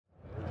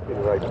Be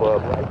the right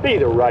club. Be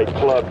the right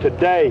club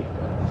today.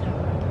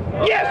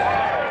 Yes!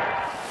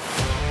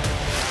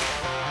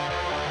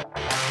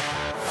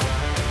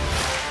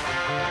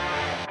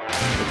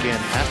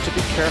 Again, has to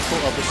be careful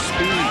of the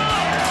speed.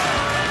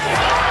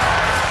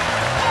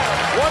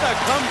 What a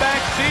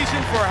comeback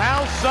season for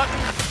Hal Sutton.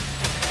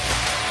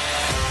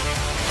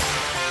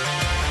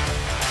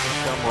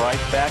 Come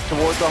right back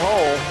toward the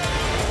hole.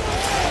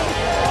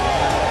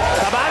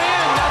 How about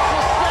in? That's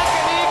the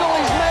second eagle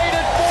he's made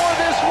it for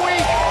this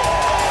week.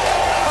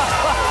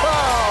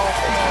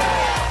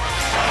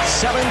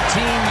 17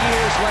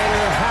 years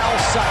later, Hal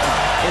Sutton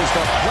is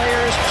the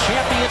Players'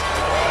 Champion.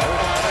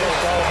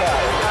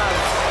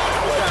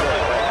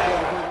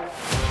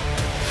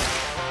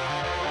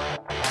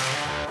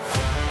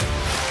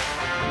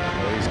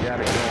 He's got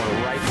it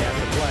going right at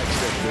the flag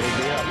stick. It'll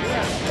be up.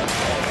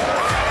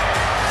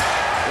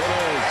 It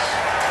is.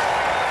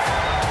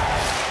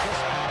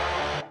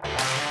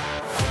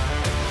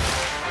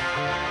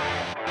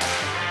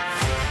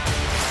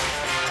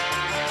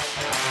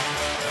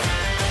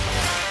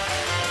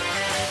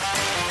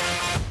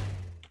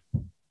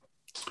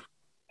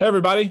 Hey,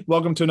 everybody.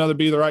 Welcome to another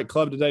Be the Right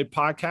Club Today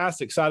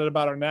podcast. Excited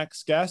about our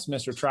next guest,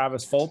 Mr.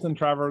 Travis Fulton.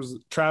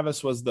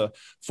 Travis was the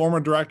former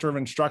Director of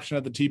Instruction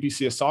at the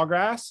TPC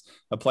Sawgrass,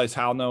 a place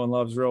Hal knows and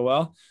loves real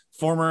well.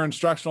 Former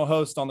instructional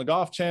host on the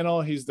Golf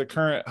Channel. He's the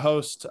current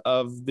host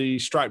of the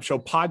Stripe Show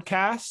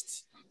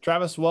podcast.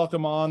 Travis,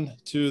 welcome on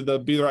to the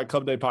Be the Right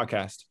Club Today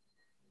podcast.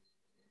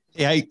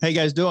 Hey, how you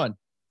guys doing?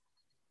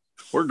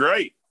 We're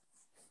great.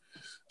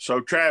 So,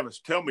 Travis,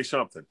 tell me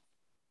something.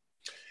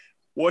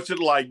 What's it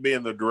like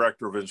being the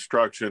director of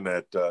instruction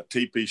at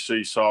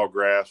TPC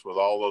Sawgrass with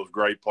all those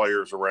great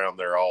players around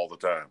there all the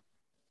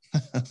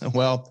time?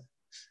 Well,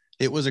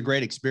 it was a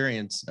great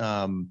experience.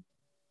 When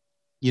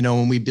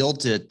we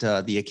built it,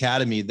 the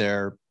academy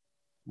there,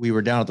 we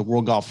were down at the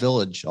World Golf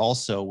Village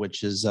also,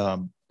 which is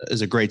a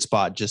great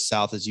spot just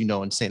south, as you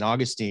know, in St.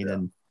 Augustine,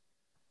 and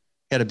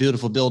had a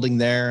beautiful building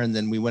there. And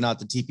then we went out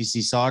to TPC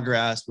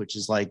Sawgrass, which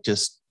is like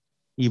just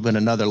even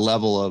another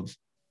level of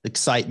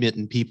excitement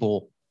and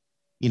people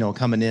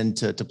coming in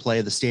to play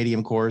the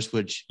stadium course,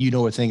 which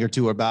a thing or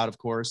two about, of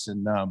course.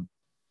 And,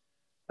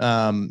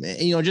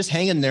 just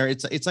hanging there.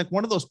 It's like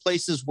one of those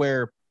places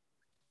where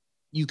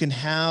you can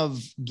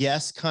have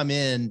guests come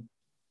in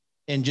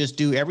and just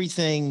do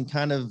everything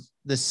kind of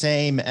the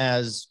same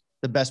as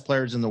the best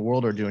players in the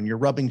world are doing. You're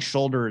rubbing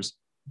shoulders,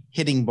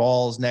 hitting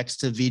balls next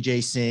to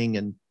Vijay Singh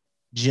and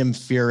Jim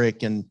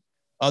Furyk and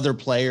other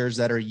players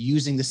that are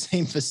using the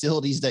same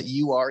facilities that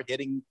you are,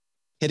 hitting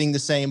the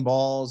same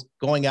balls,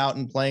 going out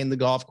and playing the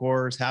golf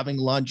course, having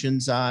lunch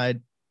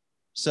inside.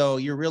 So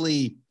you're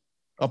really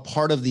a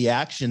part of the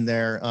action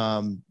there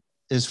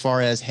as far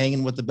as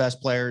hanging with the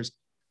best players,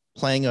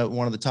 playing at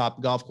one of the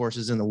top golf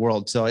courses in the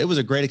world. So it was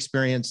a great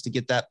experience to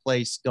get that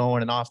place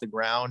going and off the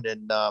ground.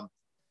 And,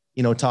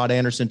 Todd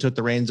Anderson took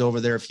the reins over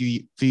there a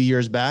few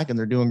years back, and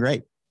they're doing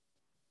great.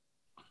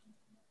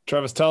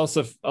 Travis, tell us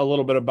a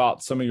little bit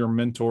about some of your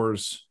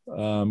mentors,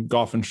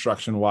 golf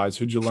instruction wise.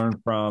 Who'd you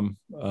learn from?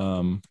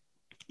 Go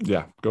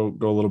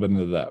a little bit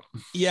into that.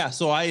 Yeah.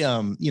 So I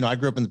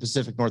grew up in the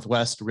Pacific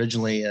Northwest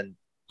originally and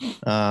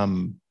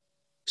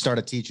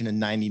started teaching in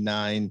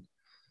 99,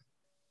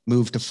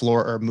 moved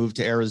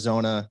to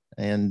Arizona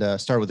and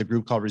started with a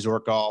group called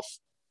Resort Golf.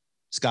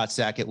 Scott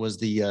Sackett was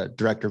the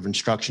director of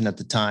instruction at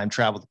the time,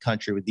 traveled the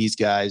country with these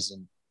guys.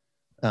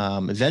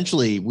 And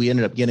eventually we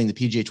ended up getting the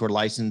PGA Tour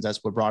license.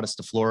 That's what brought us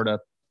to Florida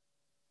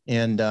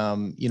and,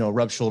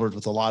 rubbed shoulders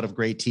with a lot of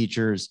great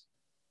teachers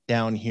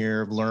down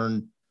here,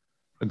 learned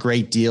a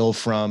great deal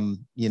from,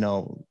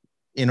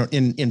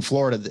 in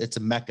Florida, it's a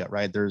Mecca,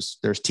 right? There's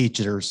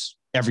teachers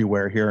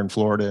everywhere here in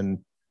Florida, and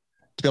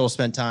to be able to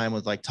spend time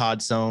with like Todd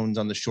Sones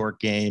on the short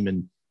game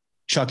and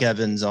Chuck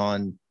Evans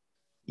on,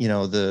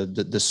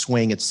 the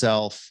swing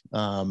itself,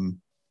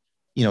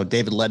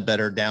 David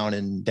Ledbetter down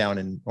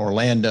in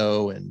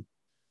Orlando. And,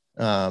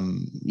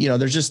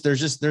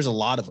 there's a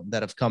lot of them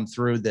that have come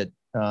through that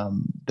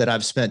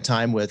I've spent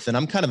time with, and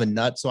I'm kind of a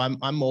nut. So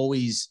I'm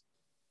always,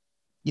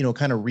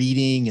 kind of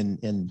reading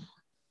and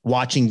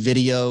watching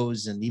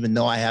videos. And even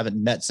though I haven't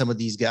met some of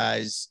these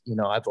guys,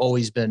 I've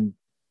always been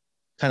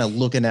kind of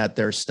looking at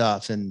their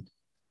stuff. And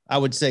I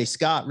would say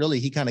Scott, really,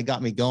 he kind of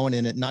got me going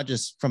in it, not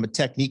just from a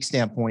technique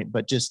standpoint,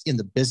 but just in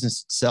the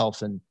business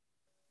itself and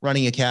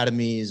running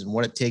academies and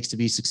what it takes to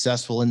be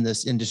successful in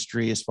this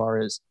industry as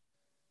far as,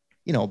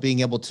 being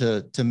able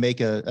to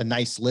make a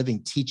nice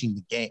living teaching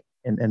the game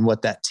and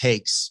what that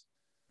takes.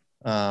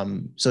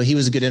 So he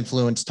was a good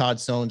influence. Todd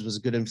Sones was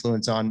a good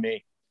influence on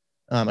me.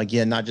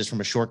 Again, not just from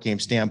a short game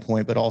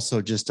standpoint, but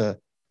also just a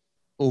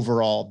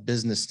overall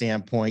business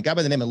standpoint. A guy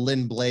by the name of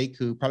Lynn Blake,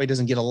 who probably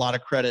doesn't get a lot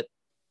of credit.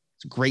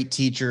 He's a great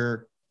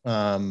teacher,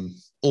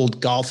 old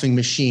golfing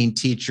machine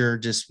teacher,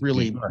 just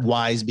really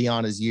wise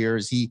beyond his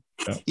years. He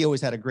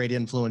always had a great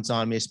influence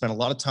on me. I spent a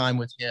lot of time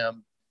with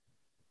him.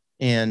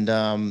 And,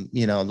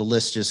 the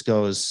list just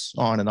goes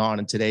on and on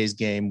in today's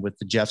game with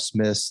the Jeff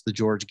Smiths, the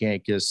George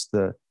Gankis,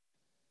 the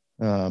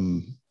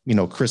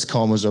Chris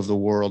Comas of the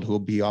world, who will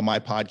be on my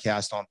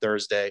podcast on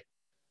Thursday.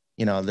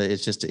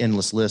 It's just an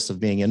endless list of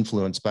being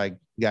influenced by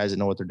guys that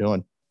know what they're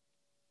doing.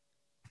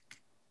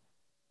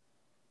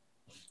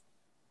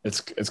 It's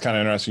kind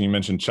of interesting. You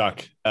mentioned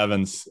Chuck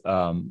Evans.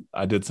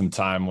 I did some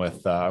time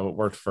with, I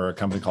worked for a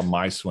company called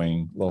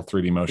MySwing, a little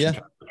 3D motion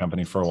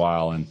company for a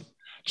while. And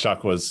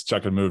Chuck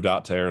had moved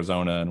out to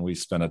Arizona, and we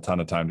spent a ton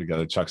of time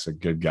together. Chuck's a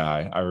good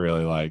guy. I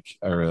really like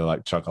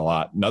Chuck a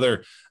lot.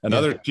 Another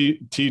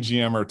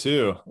TGMer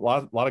too. A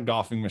lot of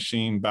golfing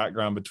machine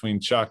background between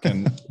Chuck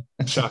and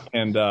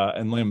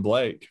Lynn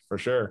Blake for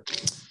sure.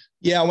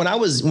 Yeah. When I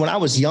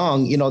was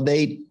young,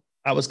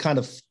 I was kind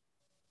of,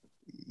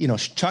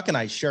 Chuck and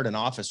I shared an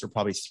office for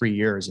probably 3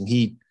 years, and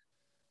he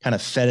kind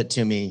of fed it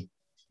to me,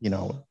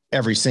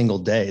 every single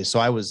day. So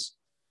I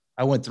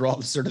went through all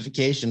the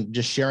certification,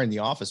 just sharing the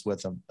office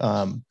with him,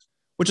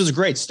 which was a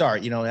great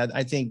start.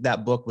 I think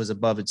that book was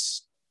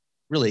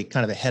really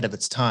kind of ahead of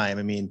its time.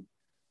 I mean,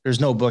 there's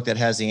no book that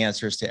has the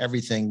answers to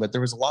everything, but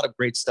there was a lot of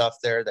great stuff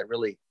there that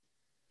really,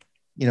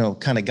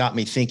 kind of got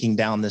me thinking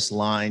down this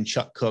line.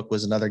 Chuck Cook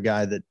was another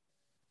guy that,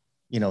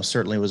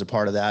 certainly was a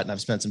part of that. And I've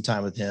spent some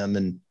time with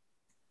him.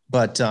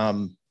 But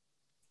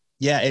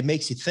it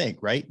makes you think,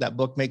 right? That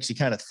book makes you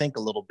kind of think a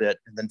little bit.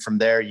 And then from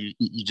there, you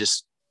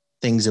just,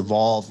 things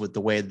evolve with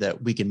the way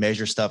that we can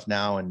measure stuff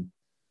now and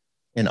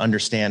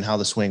understand how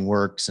the swing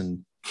works.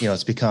 And,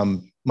 it's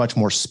become much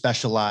more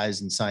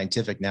specialized and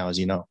scientific now, as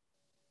you know.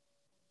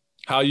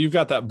 How you've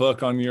got that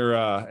book on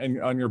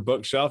your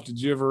bookshelf. Did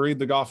you ever read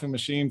The Golfing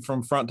Machine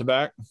from front to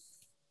back?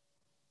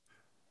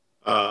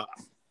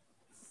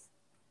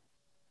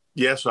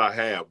 Yes, I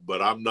have,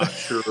 but I'm not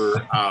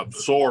sure I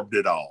absorbed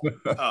it all.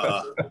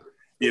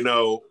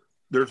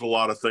 There's a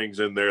lot of things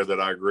in there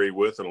that I agree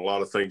with, and a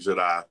lot of things that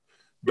I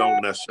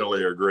don't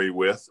necessarily agree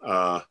with.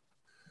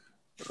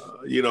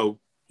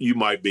 You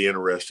might be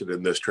interested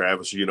in this,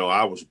 Travis.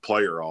 I was a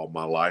player all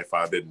my life.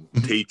 I didn't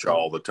teach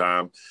all the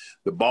time.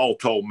 The ball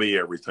told me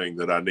everything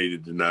that I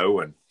needed to know.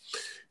 And,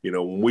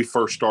 when we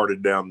first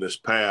started down this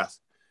path,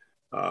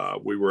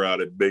 we were out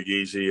at Big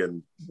Easy,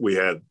 and we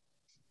had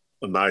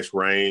a nice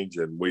range,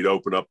 and we'd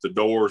open up the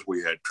doors.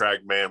 We had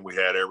Trackman, we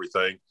had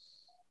everything.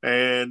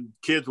 And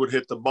kids would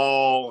hit the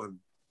ball, and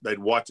they'd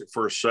watch it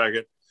for a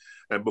second.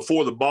 And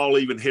before the ball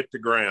even hit the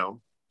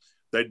ground,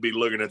 they'd be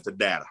looking at the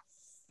data.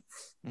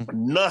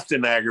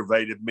 Nothing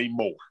aggravated me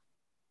more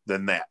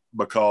than that,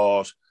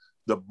 because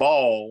the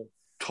ball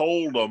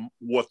told them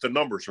what the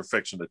numbers are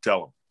fixing to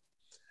tell them.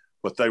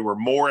 But they were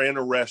more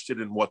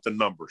interested in what the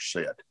numbers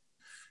said.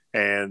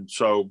 And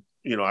so,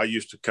 I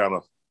used to kind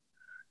of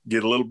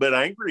get a little bit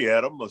angry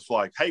at them. It's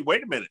like, hey,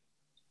 wait a minute.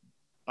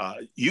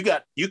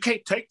 You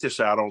can't take this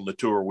out on the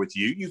tour with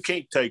you. You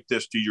can't take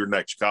this to your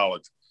next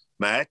college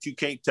match. You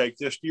can't take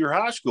this to your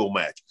high school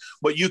match,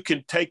 but you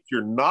can take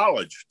your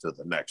knowledge to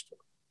the next one.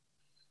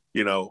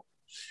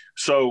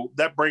 So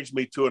that brings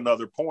me to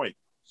another point.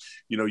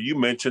 You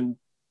mentioned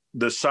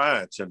the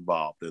science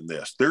involved in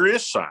this. There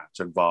is science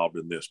involved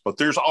in this, but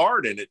there's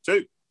art in it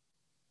too.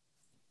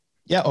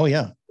 Yeah. Oh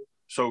yeah.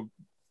 So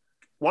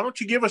why don't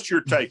you give us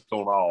your take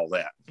on all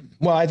that?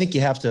 Well, I think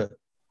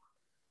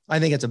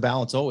it's a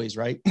balance always,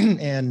 right?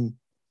 And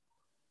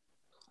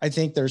I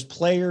think there's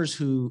players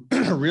who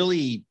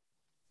really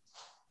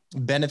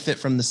benefit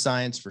from the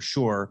science for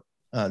sure.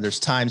 There's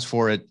times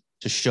for it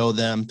to show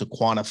them, to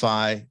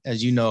quantify,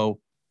 as you know,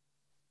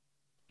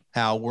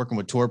 how working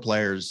with tour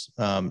players,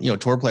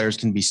 tour players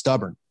can be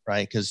stubborn,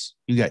 right? Because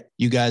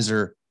you guys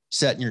are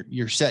set in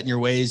your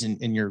ways,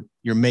 and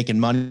you're making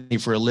money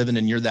for a living,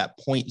 and you're that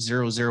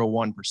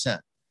 0.001%.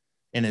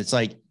 And it's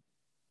like,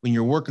 when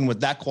you're working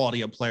with that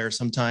quality of player,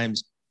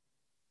 sometimes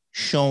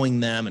showing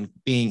them and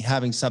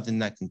having something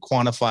that can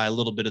quantify a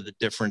little bit of the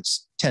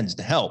difference tends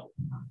to help.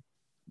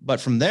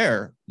 But from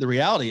there, the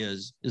reality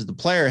is the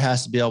player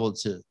has to be able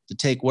to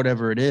take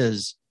whatever it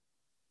is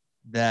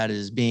that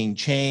is being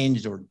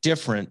changed or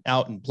different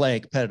out and play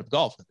competitive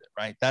golf with it,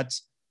 right?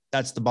 That's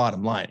the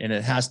bottom line. And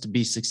it has to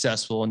be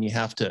successful, and you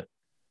have to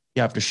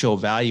show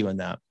value in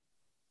that.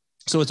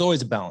 So it's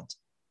always a balance.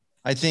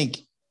 I think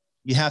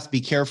you have to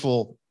be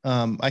careful.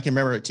 I can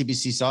remember at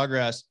TPC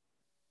Sawgrass,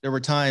 there were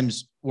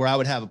times where I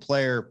would have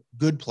a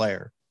good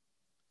player,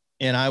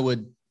 and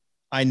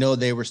I know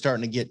they were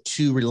starting to get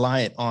too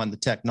reliant on the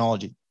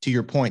technology. To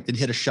your point, they'd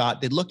hit a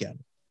shot, they'd look at it.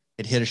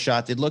 They'd hit a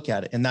shot, they'd look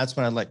at it. And that's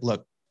when I'm like,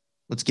 look,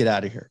 let's get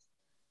out of here.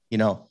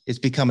 It's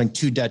becoming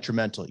too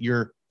detrimental.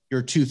 You're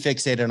too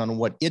fixated on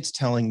what it's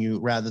telling you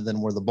rather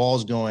than where the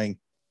ball's going,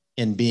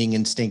 and being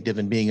instinctive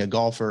and being a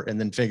golfer, and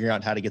then figuring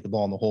out how to get the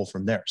ball in the hole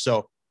from there.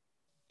 So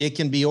it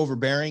can be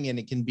overbearing, and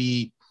it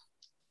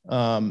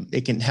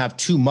can have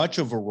too much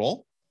of a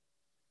role.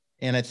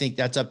 And I think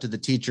that's up to the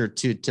teacher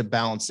to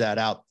balance that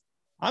out.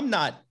 I'm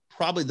not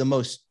probably the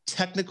most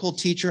technical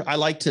teacher. I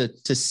like to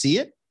see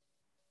it.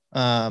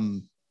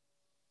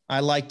 I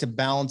like to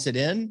balance it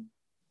in,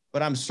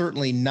 but I'm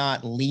certainly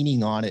not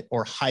leaning on it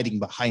or hiding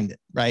behind it,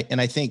 right?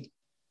 And I think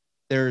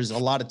there's a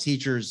lot of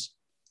teachers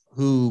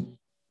who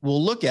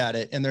will look at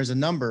it, and there's a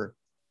number,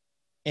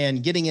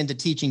 And getting into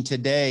teaching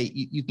today,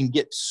 you can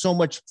get so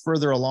much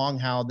further along,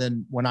 Hal,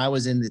 than when I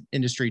was in the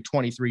industry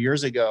 23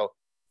 years ago,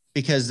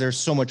 because there's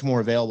so much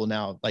more available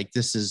now. Like,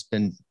 this has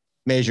been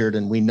measured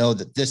and we know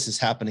that this is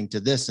happening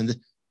to this.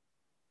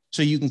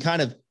 So you can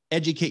kind of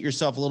educate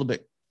yourself a little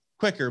bit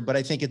quicker. But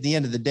I think at the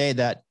end of the day,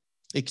 that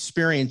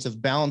experience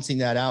of balancing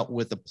that out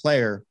with a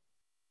player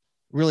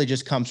really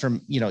just comes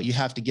from, you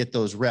have to get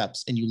those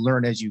reps and you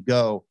learn as you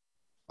go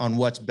on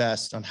what's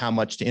best, on how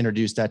much to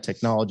introduce that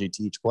technology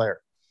to each player.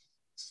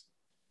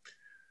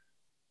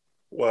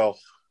 Well,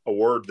 a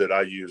word that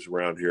I use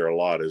around here a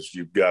lot is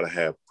you've got to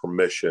have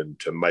permission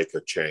to make a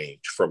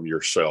change from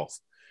yourself.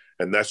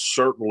 And that's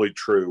certainly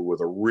true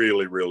with a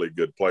really, really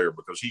good player,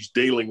 because he's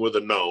dealing with a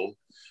known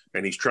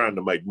and he's trying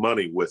to make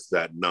money with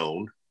that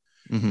known.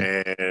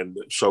 Mm-hmm. And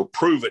so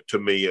prove it to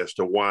me as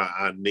to why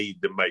I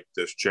need to make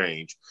this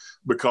change,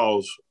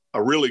 because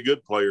a really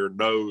good player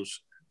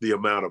knows the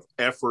amount of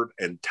effort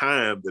and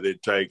time that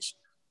it takes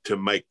to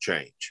make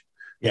change.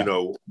 Yeah.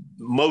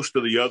 Most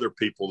of the other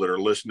people that are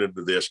listening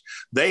to this,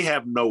 they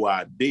have no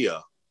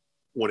idea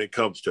when it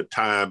comes to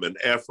time and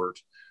effort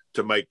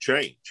to make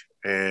change.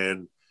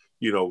 And,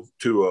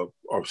 to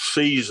a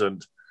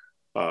seasoned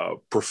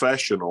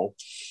professional,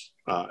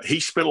 he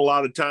spent a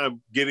lot of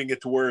time getting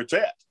it to where it's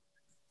at.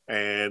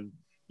 And,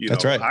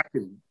 That's right. I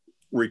can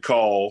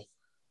recall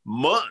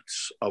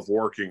months of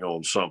working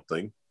on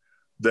something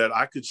that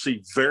I could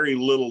see very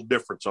little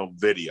difference on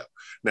video.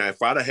 Now,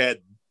 if I'd have had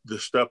the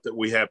stuff that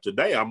we have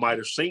today, I might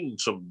have seen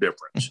some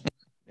difference.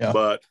 Yeah.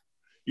 But,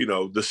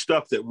 the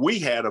stuff that we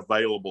had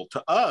available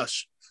to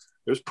us,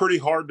 it was pretty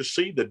hard to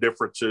see the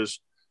differences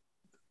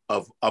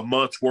of a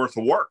month's worth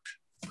of work.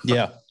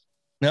 Yeah,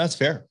 no, that's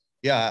fair.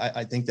 Yeah,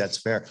 I think that's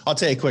fair. I'll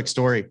tell you a quick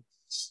story.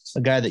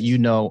 A guy that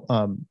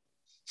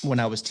when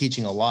I was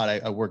teaching a lot,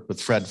 I worked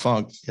with Fred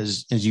Funk,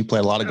 as you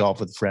played a lot of golf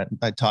with Fred.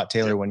 I taught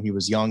Taylor when he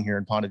was young here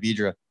in Ponte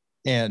Vedra.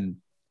 And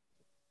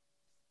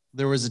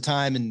there was a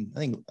time, and I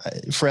think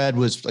Fred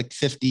was like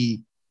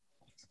 50,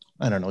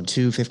 I don't know,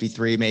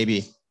 253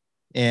 maybe.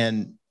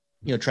 And,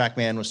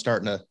 Trackman was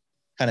starting to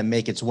kind of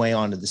make its way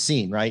onto the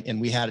scene, right?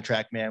 And we had a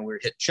Trackman, we were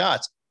hitting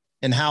shots,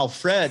 and how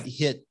Fred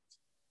hit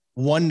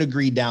 1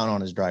 degree down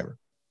on his driver.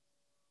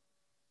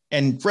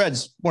 And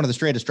Fred's one of the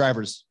straightest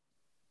drivers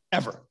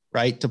ever,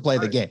 right? To play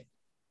the game.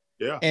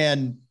 Yeah.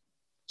 And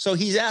so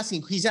he's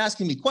asking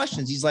me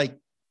questions. He's like,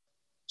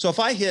 so if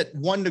I hit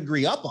 1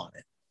 degree up on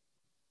it,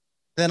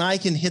 then I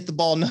can hit the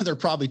ball another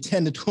probably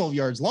 10 to 12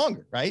 yards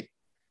longer, right?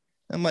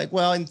 I'm like,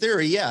 well, in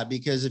theory, yeah,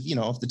 because if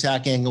the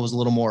tack angle was a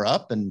little more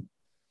up and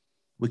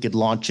we could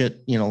launch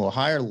it, a little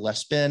higher, less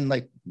spin,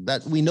 like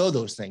that. We know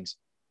those things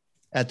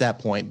at that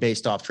point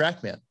based off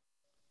Trackman.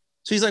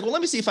 So he's like, well,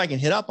 let me see if I can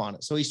hit up on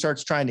it. So he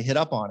starts trying to hit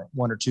up on it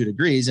 1 or 2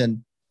 degrees.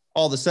 And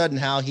all of a sudden,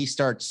 how he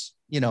starts,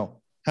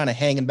 kind of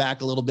hanging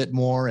back a little bit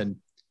more.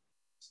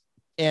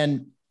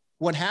 And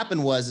what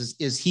happened was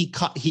he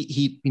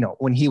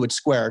when he would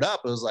square it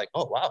up, it was like,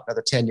 oh, wow,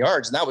 another 10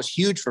 yards. And that was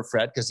huge for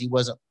Fred because he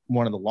wasn't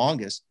one of the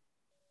longest.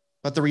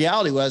 But the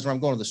reality was, where I'm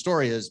going to the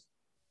story is,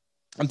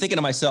 I'm thinking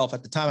to myself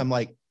at the time, I'm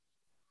like,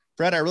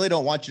 Fred, I really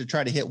don't want you to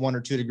try to hit 1 or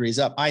 2 degrees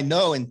up. I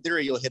know in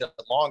theory you'll hit it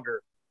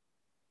longer,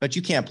 but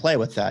you can't play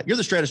with that. You're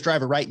the straightest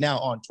driver right now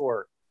on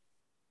tour.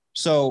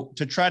 So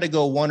to try to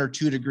go 1 or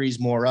 2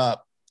 degrees more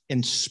up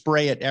and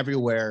spray it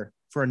everywhere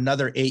for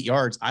another 8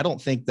 yards, I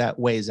don't think that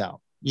weighs out.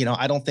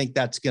 I don't think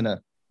that's going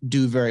to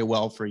do very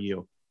well for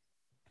you.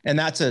 And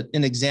that's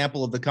an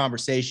example of the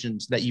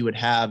conversations that you would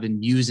have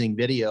in using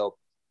video,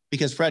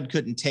 because Fred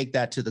couldn't take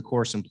that to the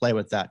course and play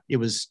with that. It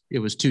was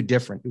too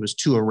different. It was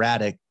too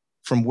erratic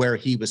from where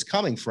he was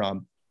coming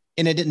from.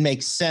 And it didn't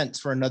make sense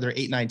for another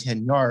 8, 9,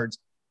 10 yards.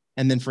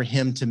 And then for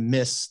him to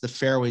miss the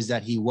fairways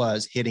that he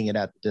was hitting it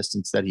at the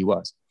distance that he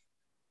was.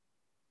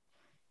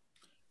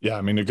 Yeah.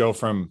 I mean, to go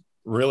from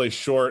really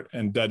short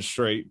and dead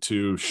straight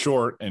to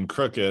short and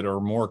crooked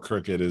or more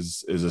crooked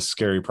is a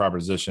scary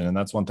proposition. And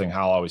that's one thing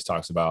Hal always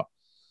talks about.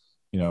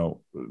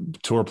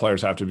 Tour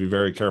players have to be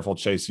very careful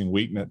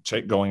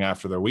going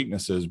after their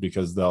weaknesses,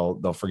 because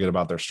they'll forget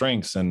about their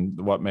strengths. And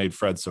what made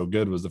Fred so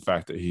good was the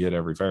fact that he hit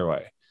every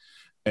fairway.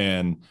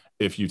 And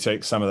if you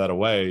take some of that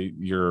away,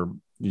 you're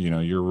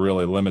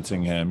really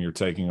limiting him. You're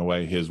taking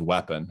away his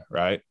weapon,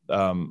 right?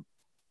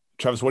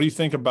 Travis, what do you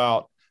think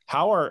about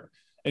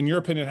in your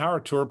opinion, how are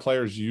tour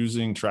players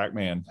using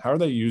Trackman? How are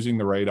they using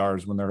the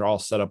radars when they're all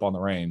set up on the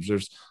range?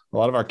 There's a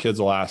lot of our kids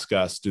will ask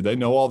us, do they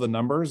know all the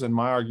numbers? And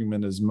my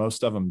argument is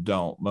most of them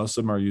don't. Most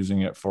of them are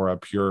using it for a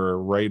pure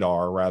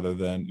radar rather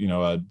than,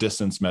 a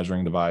distance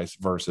measuring device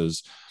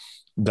versus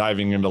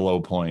diving into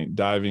low point,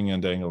 diving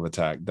into angle of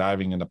attack,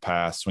 diving into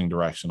pass, swing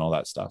direction, all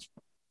that stuff.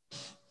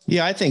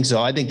 Yeah, I think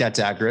so. I think that's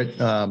accurate.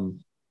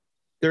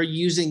 They're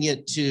using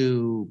it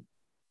to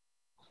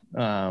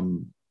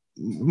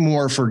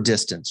more for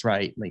distance,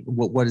 right? Like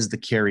what is the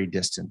carry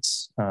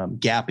distance,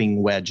 gapping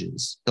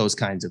wedges, those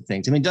kinds of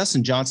things. I mean,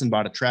 Dustin Johnson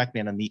bought a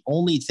Trackman, and the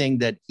only thing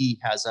that he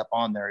has up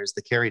on there is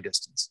the carry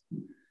distance.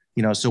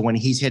 So when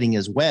he's hitting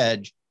his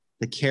wedge,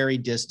 the carry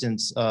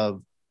distance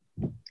of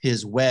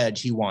his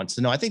wedge, he wants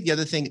to know. I think the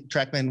other thing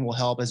Trackman will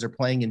help as they're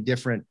playing in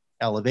different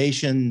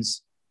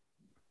elevations,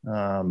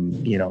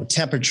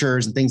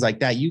 temperatures and things like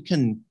that. You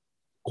can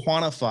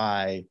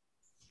quantify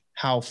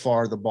how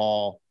far the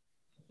ball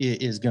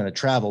is going to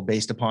travel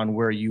based upon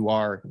where you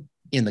are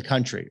in the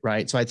country.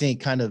 Right. So I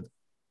think kind of,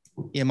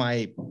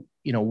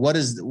 what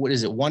is it?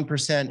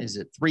 1%? Is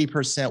it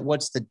 3%?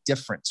 What's the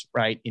difference,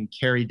 right, in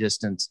carry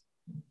distance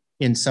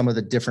in some of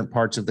the different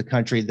parts of the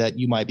country that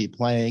you might be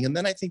playing? And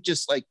then I think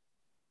just like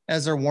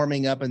as they're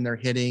warming up and they're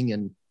hitting,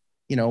 and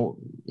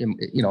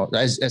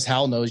as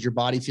Hal knows, your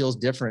body feels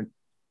different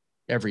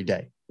every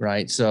day,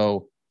 right?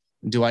 So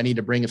do I need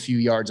to bring a few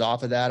yards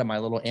off of that? Am I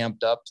a little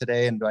amped up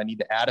today? And do I need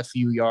to add a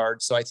few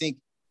yards? So I think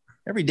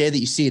every day that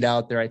you see it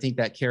out there, I think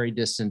that carry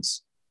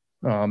distance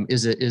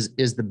is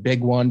the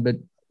big one. But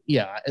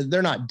yeah,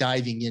 they're not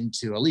diving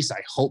into, at least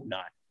I hope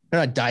not, they're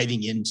not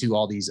diving into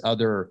all these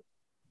other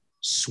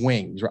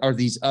swings or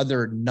these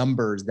other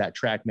numbers that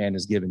Trackman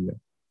has given you.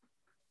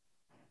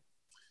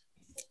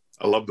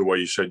 I love the way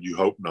you said you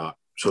hope not.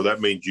 So that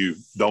means you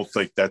don't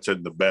think that's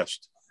in the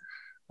best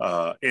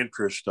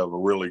interest of a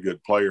really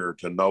good player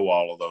to know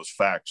all of those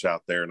facts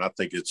out there. And I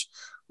think it's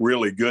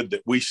really good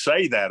that we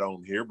say that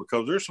on here,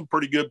 because there's some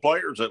pretty good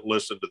players that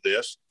listen to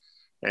this,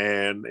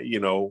 and,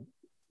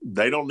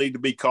 they don't need to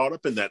be caught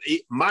up in that.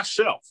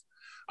 Myself,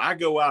 I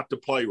go out to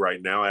play right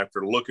now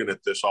after looking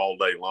at this all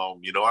day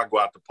long. I go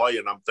out to play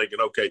and I'm thinking,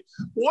 okay,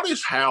 what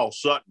is Hal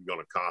Sutton going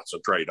to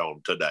concentrate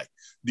on today?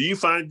 Do you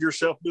find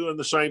yourself doing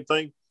the same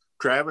thing,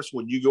 Travis,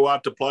 when you go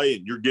out to play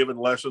and you're giving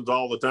lessons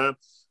all the time?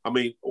 I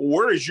mean,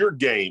 where is your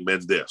game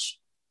in this?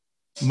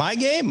 My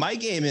game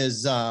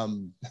is, Hal,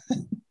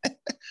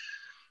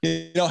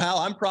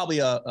 I'm probably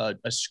a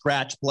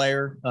scratch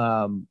player,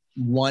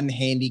 one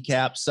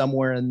handicap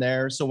somewhere in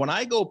there. So when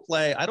I go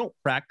play, I don't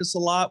practice a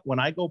lot. When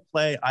I go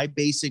play, I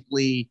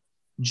basically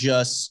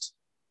just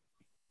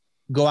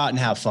go out and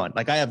have fun.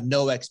 Like I have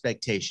no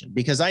expectation,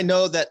 because I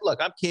know that, look,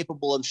 I'm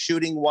capable of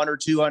shooting 1 or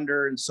 2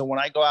 under. And so when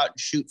I go out and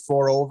shoot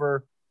 4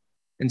 over,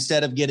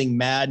 instead of getting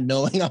mad,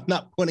 knowing I'm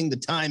not putting the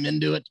time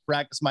into it to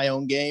practice my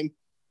own game,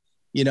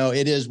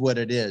 it is what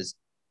it is.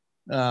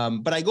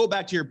 But I go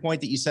back to your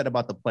point that you said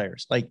about the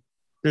players. Like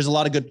there's a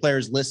lot of good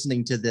players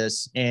listening to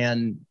this.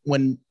 And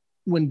when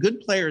good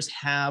players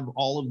have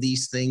all of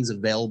these things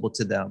available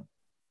to them,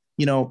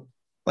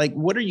 like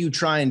what are you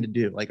trying to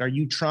do? Like, are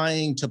you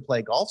trying to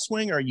play golf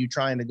swing, or are you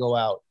trying to go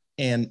out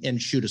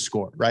and shoot a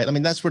score? Right. I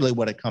mean, that's really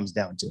what it comes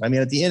down to. I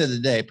mean, at the end of the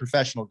day,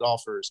 professional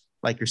golfers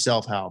like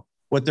yourself, Hal,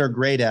 what they're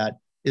great at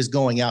is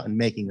going out and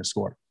making a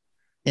score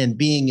and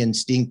being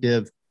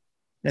instinctive.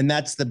 And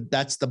that's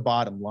the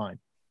bottom line.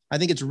 I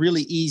think it's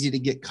really easy to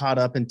get caught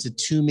up into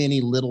too many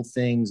little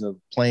things of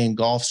playing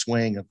golf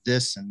swing, of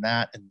this and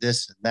that and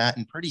this and that.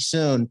 And pretty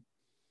soon,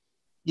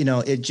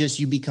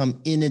 you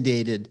become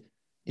inundated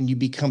and you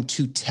become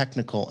too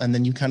technical. And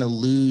then you kind of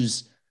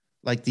lose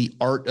like the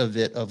art of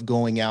it, of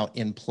going out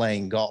and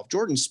playing golf.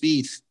 Jordan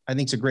Spieth, I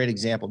think, is a great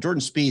example.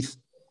 Jordan Spieth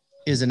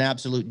is an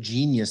absolute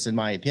genius, in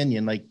my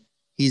opinion. Like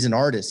he's an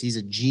artist. He's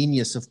a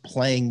genius of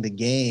playing the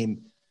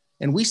game.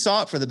 And we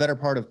saw it for the better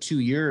part of 2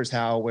 years,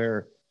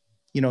 where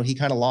he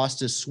kind of lost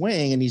his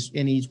swing, and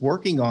he's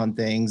working on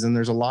things, and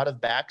there's a lot of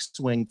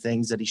backswing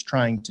things that he's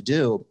trying to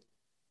do,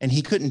 and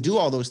he couldn't do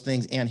all those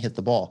things and hit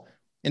the ball.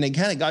 And it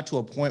kind of got to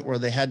a point where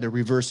they had to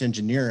reverse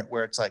engineer it,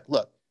 where it's like,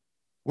 look,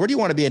 where do you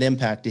want to be at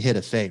impact to hit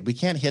a fade? We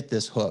can't hit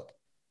this hook.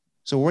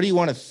 So where do you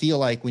want to feel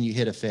like when you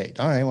hit a fade?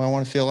 All right, well, I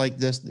want to feel like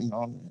this, and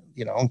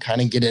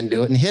kind of get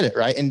into it and hit it,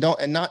 right? And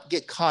not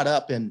get caught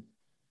up in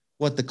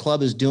what the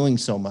club is doing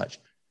so much.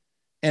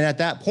 And at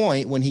that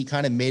point, when he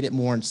kind of made it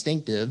more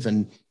instinctive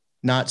and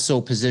not so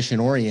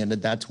position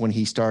oriented, that's when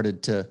he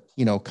started to,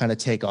 kind of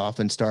take off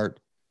and start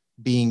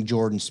being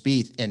Jordan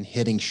Spieth and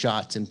hitting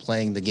shots and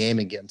playing the game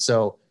again.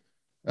 So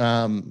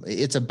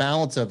it's a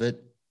balance of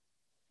it.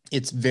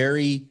 It's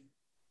very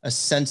a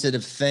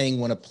sensitive thing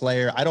when a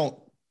player,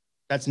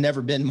 that's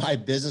never been my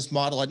business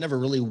model. I never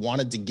really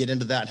wanted to get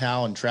into that,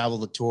 Hal, and travel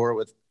the tour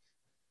with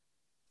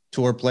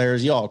tour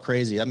players. Y'all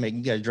crazy. You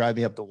guys drive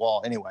me up the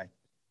wall anyway.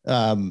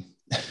 But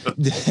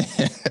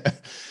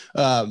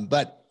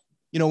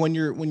when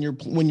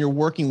you're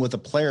working with a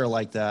player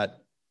like that,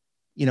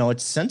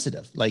 it's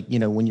sensitive. Like,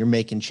 when you're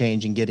making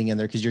change and getting in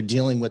there, because you're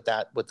dealing with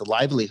the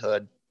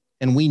livelihood.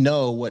 And we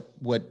know what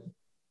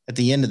at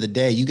the end of the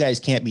day, you guys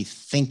can't be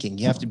thinking.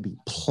 You have to be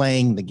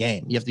playing the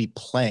game. You have to be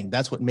playing.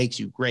 That's what makes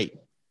you great.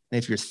 And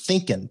if you're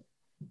thinking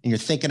and you're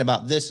thinking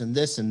about this and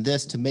this and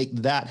this to make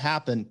that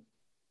happen,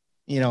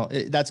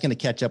 that's going to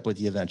catch up with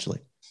you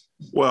eventually.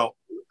 Well,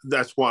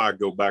 that's why I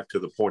go back to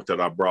the point that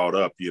I brought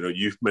up.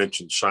 You've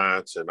mentioned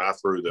science, and I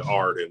threw the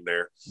art in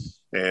there.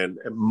 And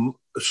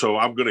so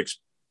I'm going to,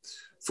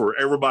 for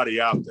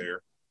everybody out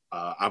there,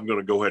 I'm going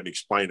to go ahead and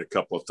explain a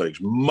couple of things.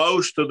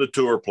 Most of the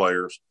tour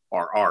players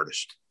are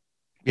artists.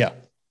 Yeah.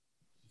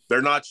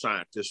 They're not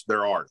scientists.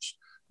 They're artists.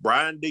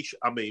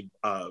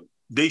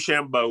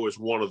 DeChambeau is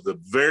one of the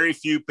very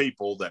few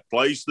people that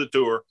plays the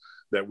tour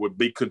that would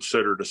be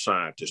considered a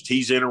scientist.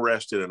 He's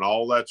interested in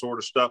all that sort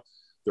of stuff.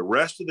 The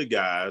rest of the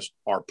guys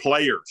are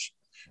players.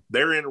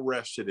 They're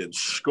interested in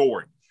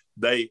scoring.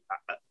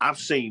 I've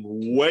seen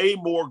way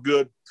more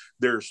good.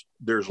 There's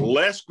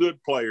less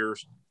good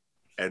players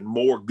and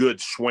more good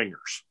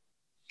swingers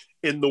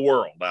in the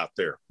world out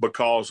there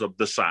because of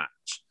the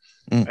science.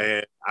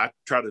 And I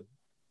try to,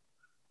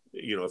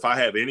 if I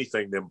have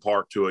anything to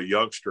impart to a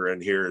youngster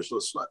in here is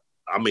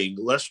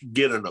let's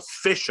get an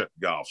efficient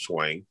golf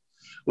swing.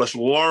 Let's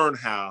learn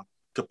how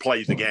to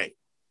play the game.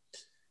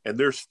 And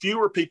there's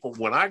fewer people.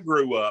 When I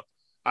grew up,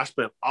 I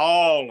spent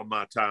all of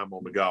my time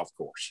on the golf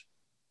course.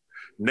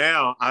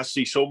 Now I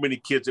see so many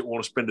kids that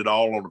want to spend it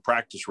all on the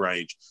practice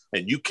range,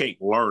 and you can't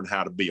learn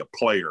how to be a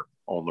player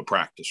on the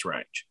practice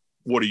range.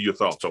 What are your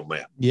thoughts on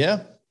that?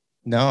 Yeah,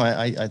 no,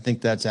 I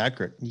think that's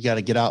accurate. You got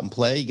to get out and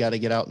play. You got to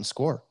get out and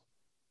score,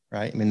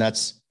 right? I mean,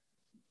 that's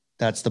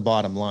the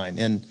bottom line.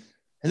 And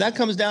that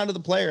comes down to the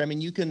player. I mean,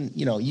 you can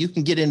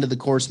get into the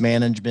course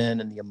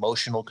management and the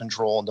emotional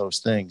control and those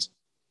things.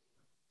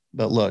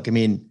 But look, I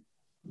mean,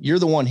 you're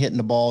the one hitting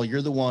the ball.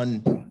 You're the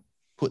one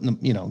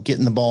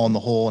getting the ball in the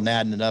hole and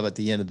adding it up at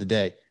the end of the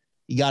day.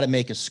 You got to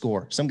make a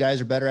score. Some guys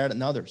are better at it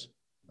than others.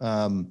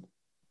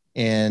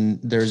 And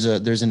there's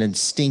an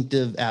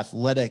instinctive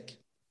athletic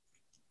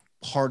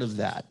part of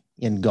that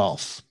in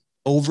golf.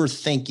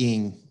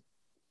 Overthinking,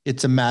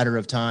 it's a matter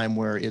of time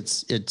where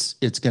it's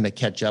going to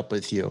catch up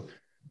with you.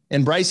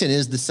 And Bryson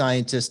is the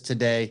scientist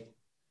today,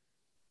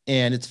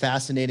 and it's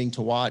fascinating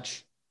to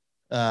watch.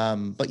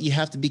 But you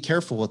have to be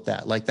careful with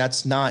that. Like,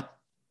 that's not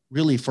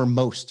really for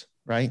most,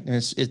 right?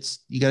 And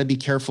you got to be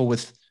careful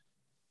with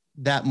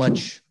that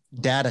much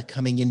data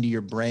coming into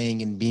your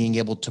brain and being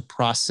able to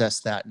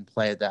process that and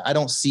play that. I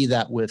don't see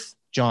that with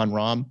John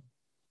Rahm.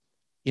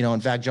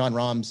 In fact, John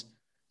Rahm's,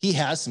 he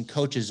has some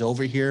coaches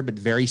over here, but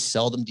very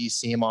seldom do you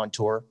see him on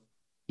tour.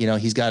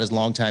 He's got his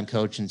longtime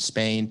coach in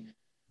Spain.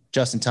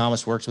 Justin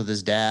Thomas works with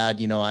his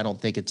dad. I don't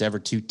think it's ever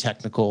too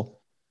technical.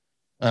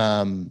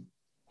 Rory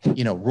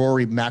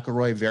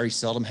McIlroy very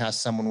seldom has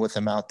someone with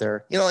him out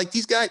there. Like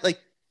these guys, like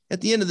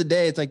at the end of the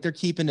day, it's like they're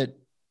keeping it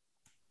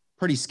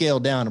pretty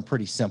scaled down and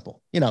pretty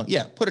simple.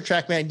 Put a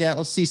Trackman down.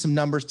 Let's see some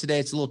numbers today.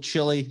 It's a little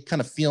chilly, kind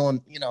of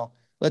feeling,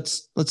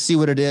 let's see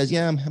what it is.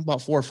 Yeah, I'm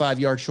about 4 or 5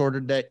 yards shorter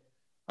today.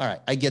 All right,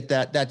 I get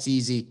that. That's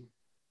easy.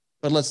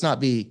 But let's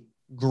not be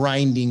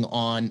grinding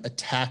on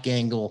attack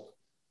angle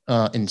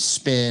and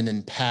spin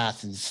and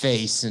path and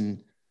face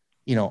and,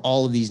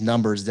 all of these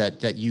numbers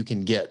that you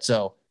can get.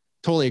 So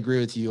totally agree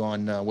with you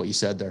on what you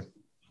said there.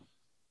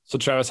 So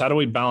Travis, how do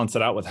we balance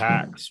it out with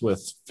hacks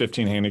with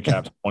 15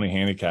 handicaps, 20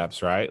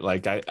 handicaps, right?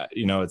 Like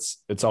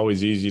it's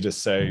always easy to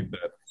say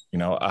that,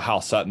 a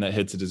Hal Sutton that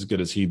hits it as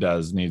good as he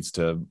does needs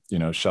to,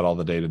 shut all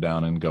the data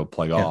down and go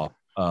play golf.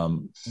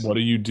 What do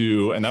you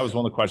do? And that was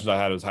one of the questions I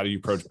had was how do you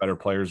approach better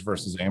players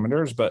versus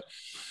amateurs? But,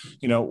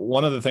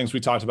 one of the things we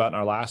talked about in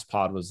our last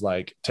pod was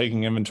like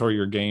taking inventory of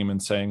your game and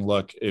saying,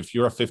 look, if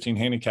you're a 15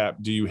 handicap,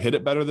 do you hit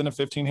it better than a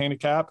 15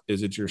 handicap?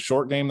 Is it your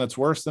short game that's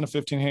worse than a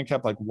 15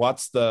 handicap? Like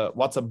what's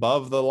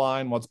above the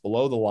line, what's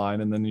below the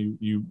line? And then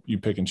you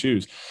pick and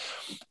choose.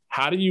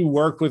 How do you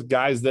work with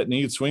guys that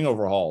need swing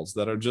overhauls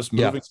that are just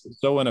moving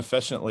so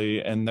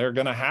inefficiently, and they're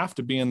going to have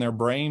to be in their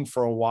brain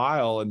for a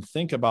while and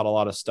think about a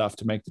lot of stuff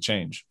to make the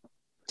change?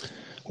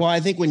 Well,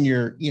 I think when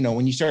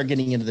when you start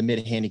getting into the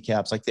mid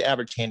handicaps, like the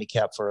average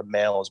handicap for a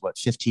male is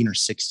 15 or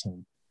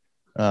 16.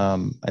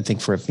 I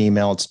think for a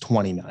female, it's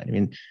 29. I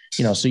mean,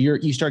 so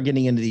you start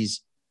getting into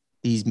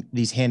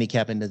these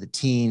handicap into the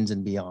teens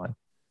and beyond,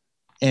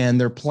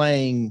 and they're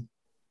playing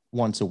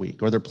once a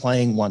week or they're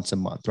playing once a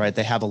month, right?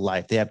 They have a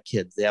life, they have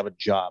kids, they have a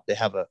job, they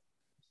have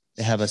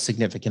a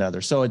significant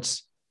other. So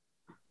it's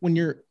when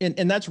you're,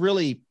 and that's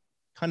really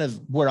kind of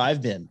where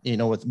I've been,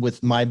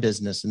 with my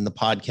business and the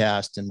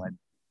podcast and my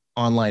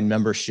online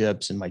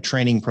memberships and my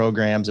training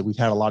programs that we've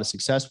had a lot of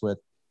success with,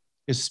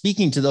 is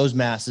speaking to those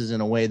masses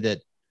in a way that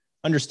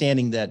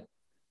understanding that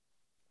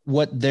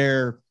what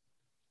their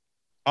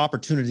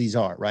opportunities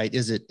are, right?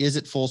 Is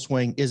it full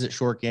swing? Is it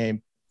short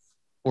game?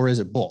 Or is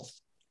it both?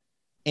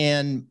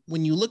 And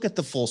when you look at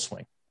the full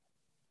swing,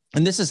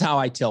 and this is how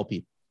I tell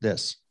people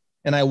this,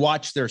 and I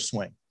watch their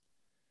swing,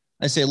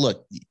 I say,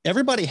 look,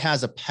 everybody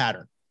has a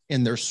pattern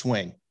in their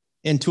swing.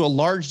 And to a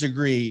large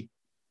degree,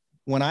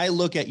 when I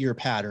look at your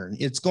pattern,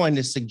 it's going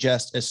to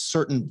suggest a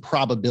certain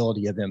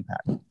probability of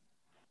impact. All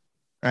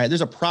right.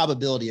 There's a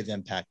probability of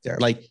impact there.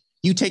 Like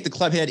you take the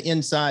club head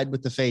inside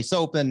with the face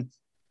open,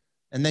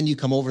 and then you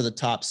come over the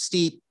top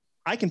steep.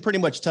 I can pretty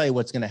much tell you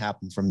what's going to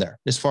happen from there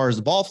as far as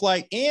the ball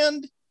flight,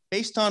 and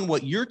based on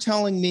what you're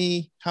telling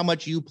me, how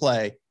much you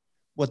play,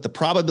 what the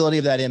probability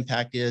of that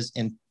impact is,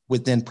 and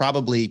within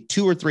probably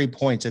 2 or 3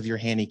 points of your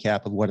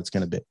handicap of what it's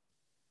going to be.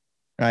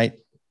 Right.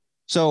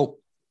 So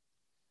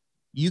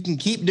you can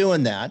keep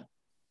doing that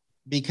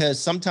because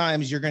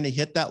sometimes you're going to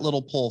hit that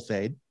little pull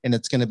fade and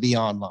it's going to be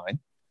online.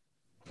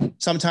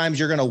 Sometimes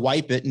you're going to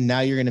wipe it and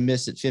now you're going to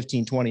miss it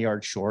 15, 20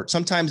 yards short.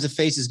 Sometimes the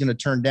face is going to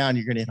turn down.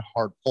 You're going to hit a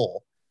hard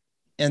pull.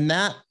 And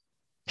that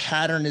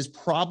pattern is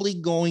probably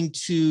going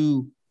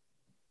to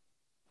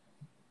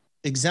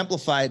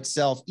exemplify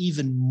itself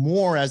even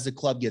more as the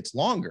club gets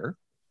longer,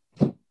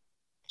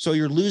 So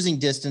you're losing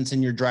distance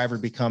and your driver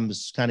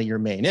becomes kind of your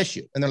main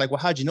issue. And they're like, well,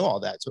 how'd you know all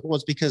that? So, well,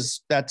 it's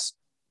because that's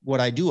what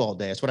I do all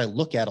day. It's what I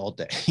look at all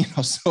day.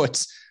 So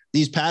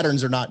these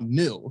patterns are not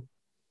new.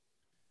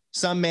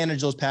 Some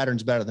manage those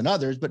patterns better than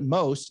others, but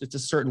most, it's a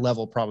certain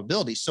level of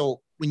probability. So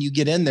when you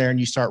get in there and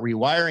you start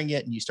rewiring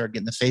it and you start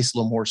getting the face a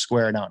little more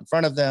square and out in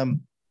front of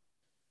them,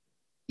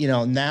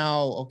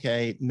 now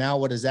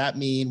what does that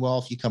mean? Well,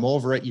 if you come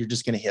over it, you're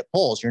just going to hit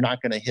poles. You're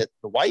not going to hit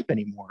the wipe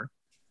anymore.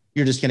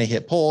 You're just going to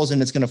hit poles,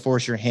 and it's going to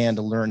force your hand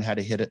to learn how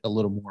to hit it a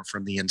little more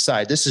from the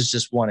inside. This is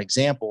just one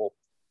example,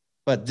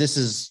 but this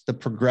is the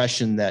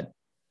progression that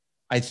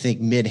I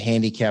think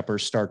mid-handicappers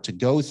start to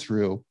go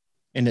through,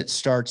 and it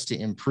starts to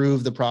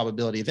improve the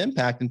probability of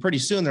impact. And pretty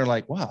soon they're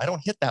like, wow, I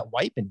don't hit that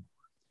wipe anymore.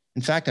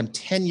 In fact, I'm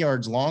 10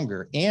 yards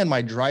longer and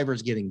my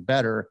driver's getting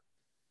better.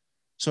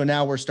 So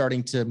now we're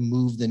starting to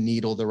move the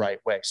needle the right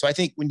way. So I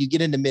think when you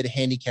get into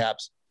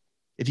mid-handicaps,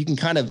 if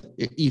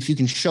you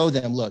can show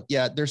them, look,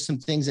 yeah, there's some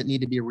things that need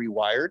to be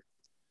rewired,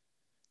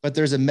 but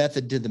there's a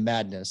method to the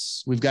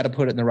madness. We've got to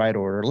put it in the right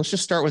order. Let's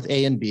just start with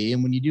A and B.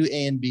 And when you do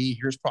A and B,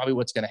 here's probably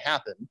what's going to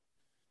happen.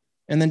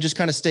 And then just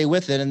kind of stay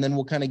with it. And then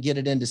we'll kind of get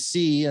it into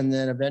C. And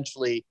then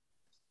eventually,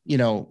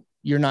 you're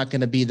not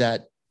going to be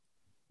that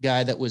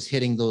guy that was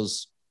hitting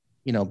those,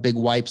 big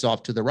wipes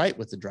off to the right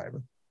with the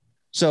driver.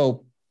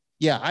 So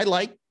yeah, I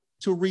like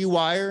to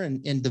rewire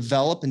and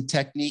develop in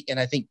technique. And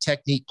I think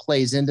technique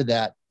plays into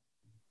that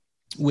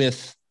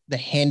with the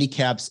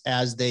handicaps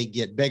as they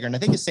get bigger. And I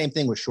think the same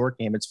thing with short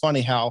game. It's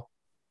funny how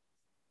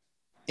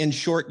in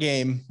short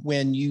game,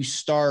 when you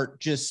start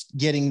just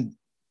getting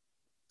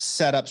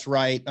setups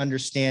right,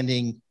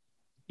 understanding,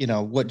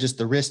 what just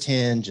the wrist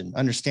hinge and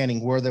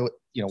understanding where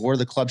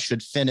the club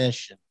should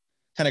finish, and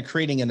kind of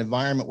creating an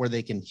environment where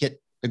they can hit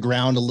the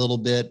ground a little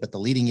bit, but the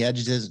leading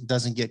edge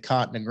doesn't get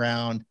caught in the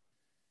ground,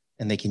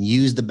 and they can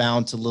use the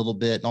bounce a little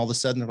bit. And all of a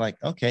sudden they're like,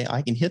 okay,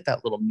 I can hit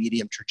that little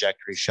medium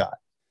trajectory shot.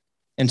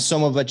 And so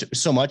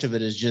much of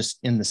it is just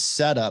in the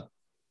setup,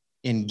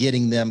 in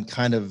getting them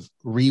kind of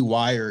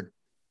rewired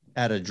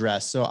at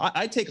address. So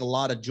I take a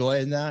lot of joy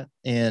in that,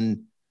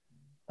 and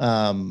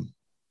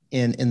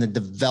in the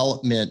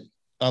development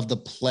of the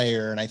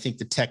player. And I think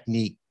the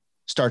technique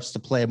starts to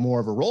play more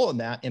of a role in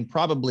that, and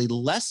probably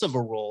less of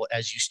a role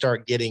as you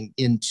start getting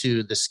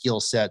into the skill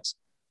sets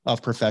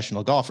of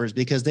professional golfers,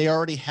 because they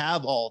already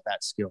have all of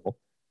that skill.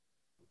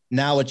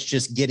 Now it's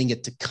just getting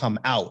it to come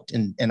out.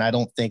 And I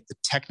don't think the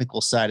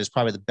technical side is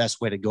probably the best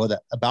way to go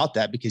about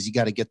that, because you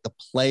got to get the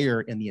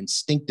player and the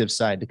instinctive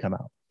side to come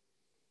out.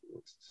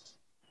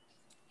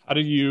 How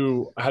do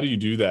you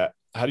do that?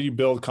 How do you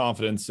build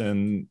confidence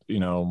in,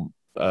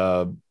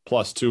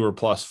 +2 or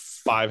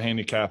 +5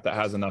 handicap that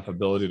has enough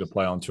ability to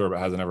play on tour, but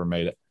hasn't ever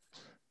made it?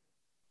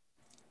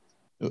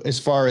 As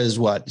far as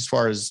what? As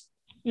far as,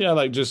 yeah,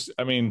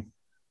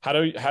 how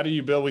do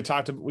you build? We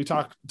talked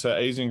to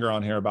Azinger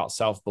on here about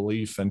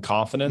self-belief and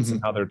confidence, and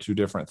how they're two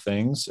different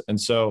things. And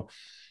so,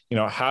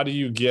 how do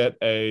you get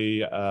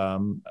a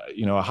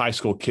high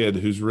school kid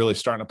who's really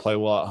starting to play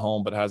well at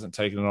home, but hasn't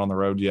taken it on the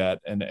road yet,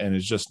 and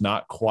is just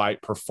not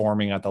quite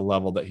performing at the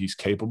level that he's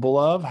capable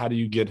of? How do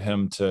you get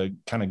him to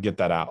kind of get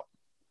that out?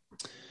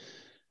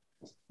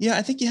 Yeah,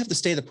 I think you have to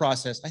stay the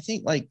process. I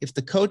think, like, if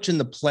the coach and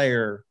the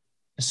player,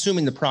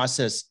 assuming the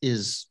process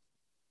is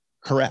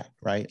correct,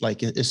 right?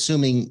 Like,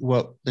 assuming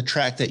what the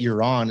track that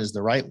you're on is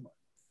the right one,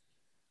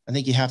 I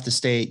think you have to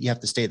stay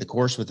the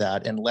course with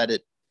that and let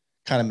it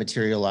kind of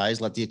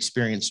materialize, let the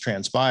experience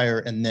transpire,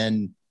 and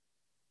then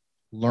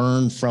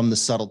learn from the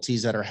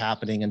subtleties that are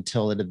happening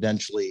until it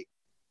eventually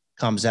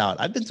comes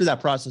out. I've been through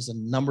that process a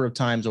number of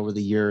times over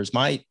the years.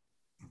 My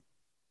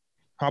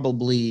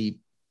probably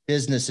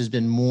business has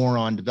been more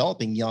on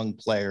developing young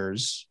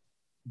players,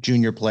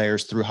 junior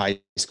players through high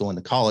school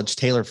into college.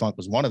 Taylor Funk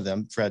was one of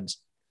them, Fred's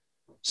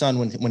son,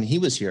 when he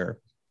was here.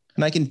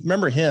 And I can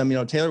remember him,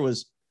 Taylor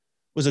was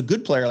a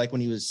good player, like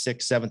when he was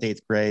 6th, 7th,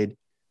 8th grade.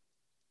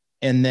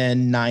 And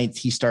then 9th,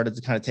 he started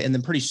to kind of, and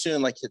then pretty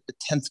soon, like at the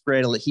 10th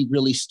grade, he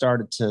really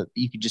started to,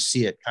 you could just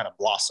see it kind of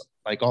blossom.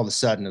 Like all of a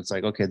sudden it's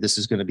like, okay, this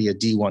is going to be a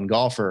D1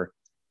 golfer.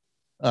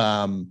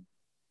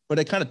 But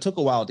it kind of took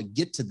a while to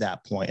get to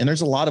that point. And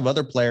there's a lot of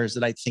other players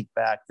that I think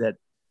back that,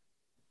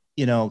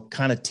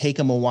 kind of take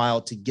them a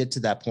while to get to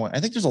that point. I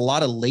think there's a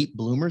lot of late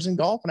bloomers in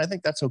golf, and I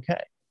think that's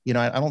okay.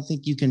 I don't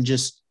think you can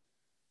just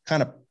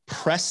kind of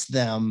press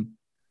them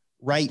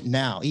right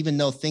now, even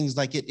though things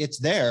like it's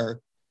there.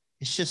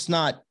 It's just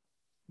not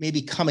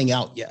maybe coming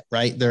out yet,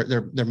 right?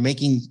 They're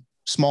making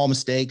small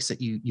mistakes that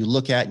you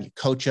look at and you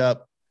coach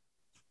up,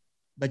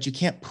 but you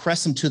can't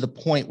press them to the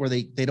point where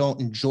they don't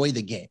enjoy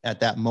the game at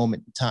that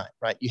moment in time,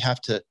 right? You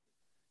have to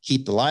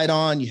keep the light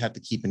on. You have to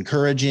keep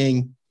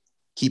encouraging,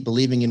 keep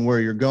believing in where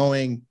you're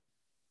going,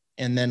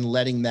 and then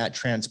letting that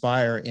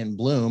transpire and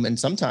bloom. And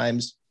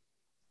sometimes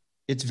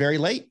it's very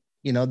late.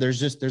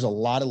 There's a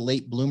lot of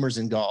late bloomers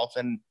in golf,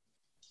 and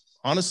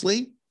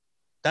honestly,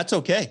 that's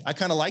okay. I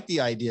kind of like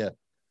the idea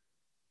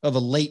of a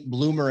late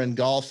bloomer in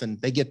golf,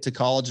 and they get to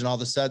college and all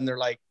of a sudden they're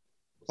like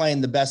playing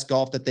the best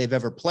golf that they've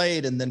ever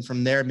played. And then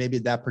from there, maybe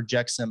that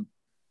projects them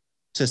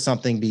to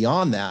something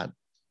beyond that.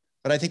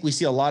 But I think we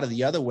see a lot of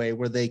the other way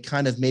where they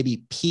kind of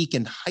maybe peak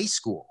in high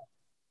school,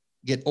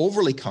 get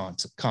overly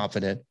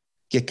confident,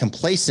 get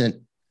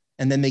complacent,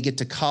 and then they get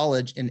to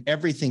college and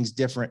everything's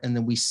different. And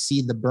then we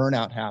see the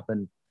burnout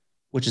happen,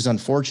 which is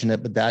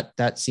unfortunate, but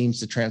that seems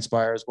to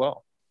transpire as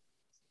well.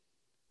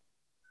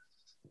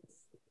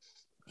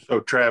 So,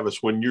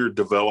 Travis, when you're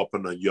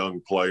developing a young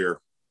player,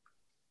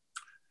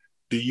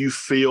 do you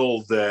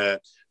feel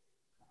that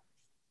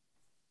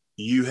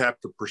you have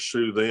to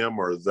pursue them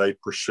or they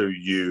pursue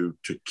you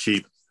to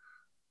keep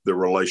the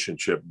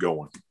relationship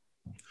going?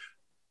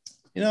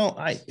 You know,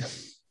 I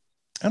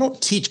don't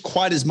teach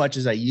quite as much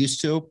as I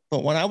used to,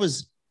 but when I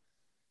was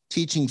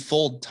teaching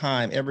full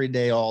time every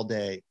day, all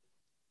day,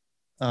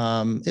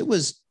 it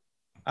was,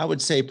 I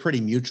would say,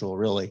 pretty mutual,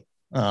 really.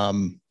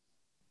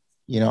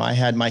 You know, I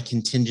had my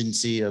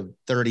contingency of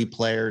 30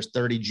 players,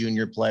 30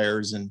 junior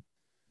players, and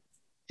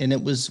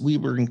we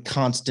were in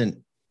constant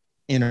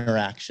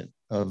interaction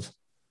of,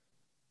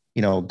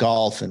 you know,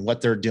 golf and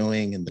what they're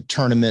doing and the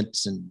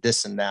tournaments and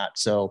this and that.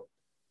 So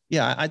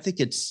yeah, I think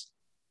it's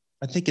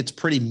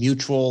pretty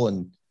mutual.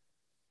 And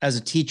as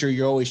a teacher,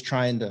 you're always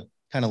trying to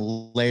kind of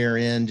layer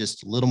in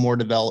just a little more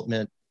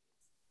development,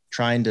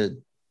 trying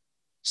to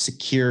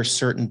secure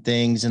certain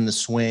things in the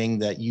swing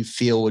that you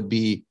feel would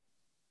be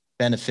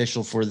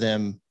beneficial for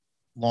them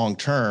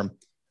long-term.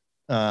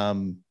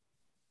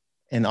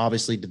 And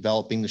obviously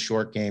developing the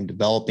short game,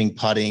 developing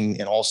putting,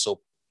 and also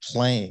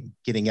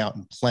getting out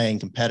and playing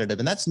competitive.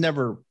 And that's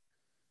never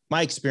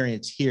my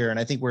experience here. And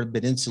I think we're a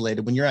bit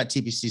insulated when you're at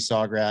TPC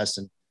Sawgrass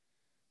and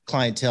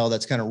clientele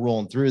that's kind of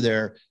rolling through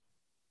there.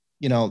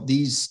 You know,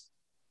 these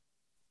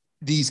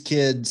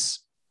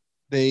kids,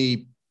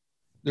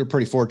 they're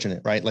pretty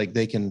fortunate, right? Like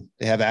they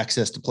have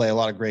access to play a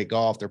lot of great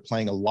golf. They're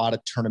playing a lot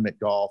of tournament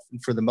golf.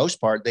 And for the most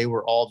part, they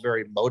were all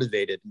very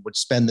motivated and would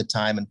spend the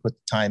time and put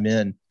the time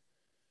in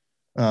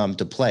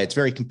to play. It's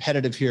very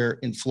competitive here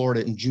in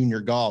Florida in junior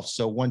golf.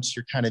 So once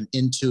you're kind of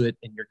into it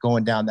and you're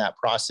going down that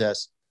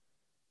process,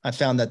 I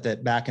found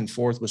that back and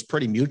forth was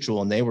pretty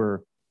mutual, and they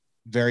were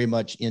very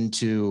much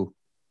into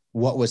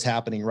what was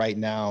happening right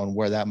now and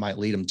where that might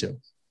lead them to.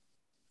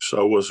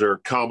 So was there a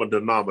common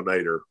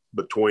denominator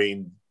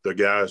between the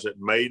guys that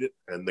made it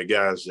and the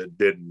guys that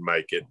didn't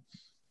make it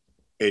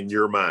in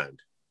your mind?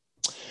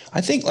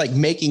 I think like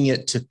making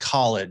it to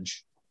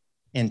college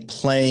and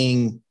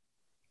playing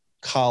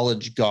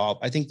college golf,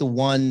 I think the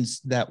ones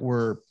that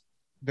were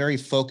very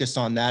focused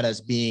on that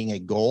as being a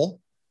goal,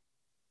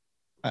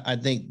 I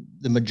think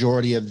the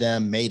majority of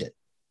them made it.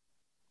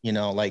 You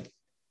know, like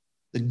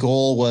the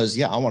goal was,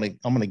 yeah, I'm going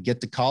to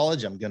get to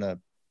college. I'm going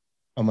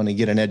to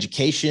get an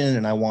education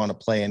and I want to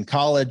play in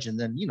college. And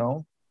then, you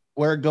know,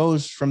 where it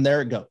goes from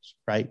there, it goes,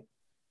 right?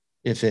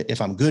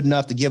 If I'm good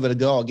enough to give it a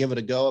go, I'll give it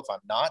a go. If I'm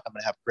not, I'm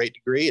going to have a great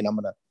degree and I'm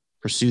going to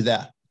pursue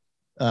that.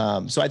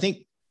 So I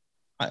think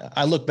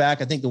I look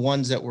back, I think the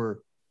ones that were,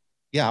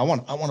 yeah, I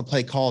want to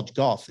play college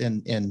golf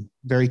and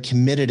very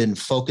committed and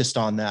focused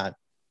on that.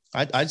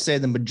 I'd say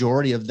the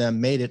majority of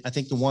them made it. I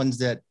think the ones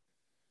that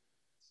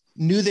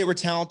knew they were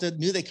talented,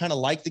 knew they kind of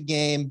liked the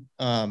game,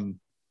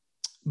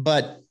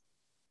 but,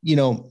 you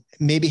know,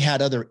 maybe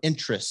had other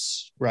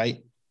interests,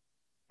 right?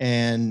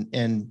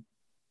 And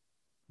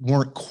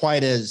weren't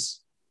quite as,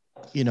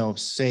 you know,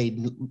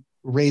 say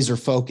razor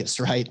focused,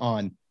 right,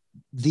 on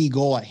the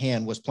goal at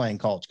hand was playing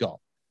college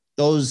golf.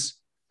 Those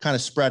kind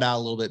of spread out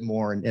a little bit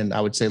more, and I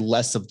would say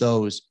less of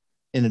those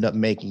ended up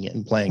making it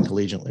and playing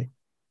collegiately.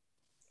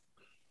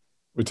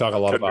 We talk a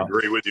lot about.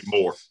 Agree with you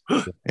more.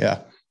 Yeah.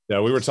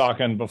 We were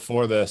talking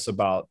before this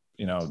about,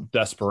 you know,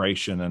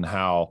 desperation and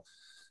how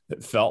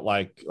it felt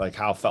like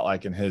Hal felt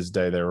like in his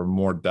day there were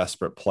more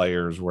desperate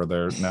players where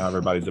now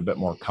everybody's a bit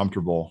more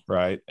comfortable,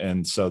 right?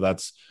 And so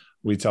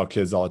we tell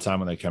kids all the time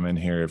when they come in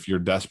here, if you're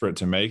desperate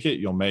to make it,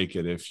 you'll make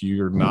it. If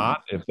you're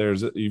not,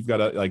 you've got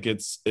to, like,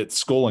 it's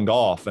school and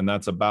golf, and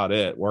that's about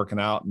it. Working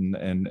out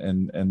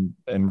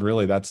and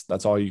really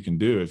that's all you can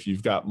do. If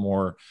you've got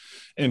more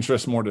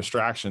interest, more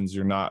distractions,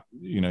 you're not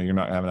having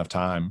enough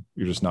time.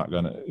 You're not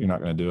going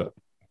to do it.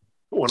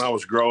 When I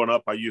was growing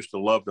up, I used to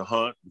love to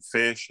hunt and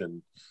fish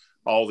and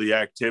all the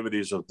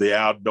activities of the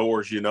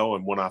outdoors, you know,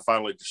 and when I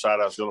finally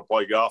decided I was going to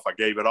play golf, I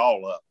gave it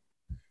all up.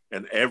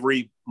 And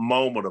every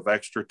moment of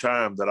extra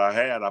time that I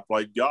had, I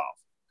played golf.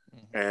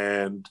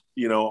 And,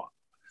 you know,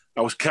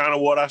 that was kind of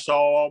what I saw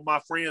all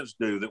my friends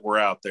do that were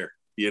out there,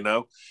 you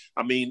know.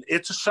 I mean,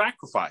 it's a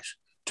sacrifice.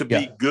 To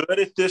be good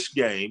at this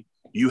game,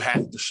 you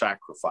have to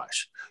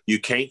sacrifice. You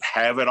can't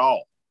have it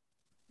all,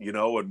 you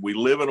know, and we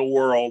live in a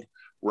world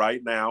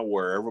right now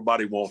where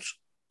everybody wants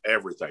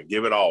everything.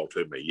 Give it all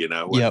to me, you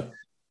know. Yep.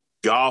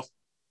 Golf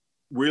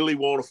really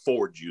won't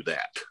afford you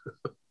that.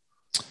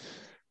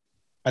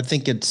 I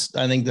think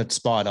that's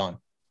spot on.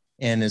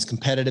 And as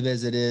competitive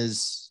as it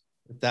is,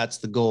 if that's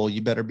the goal,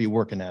 you better be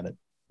working at it.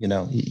 You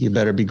know, you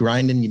better be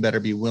grinding, you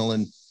better be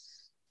willing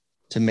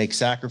to make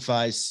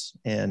sacrifice,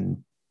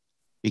 and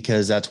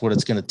because that's what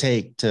it's going to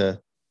take to,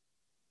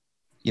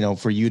 you know,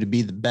 for you to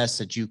be the best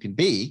that you can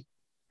be.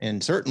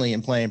 And certainly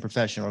in playing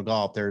professional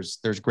golf, there's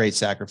great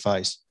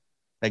sacrifice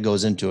that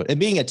goes into it. And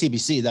being at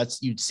TPC,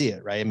 you'd see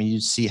it, right? I mean, you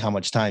see how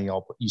much time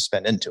you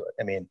spend into it.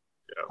 I mean,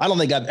 I don't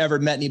think I've ever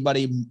met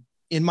anybody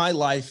in my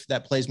life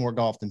that plays more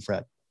golf than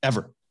Fred,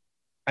 ever.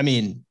 I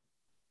mean,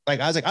 I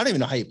was like, I don't even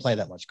know how you play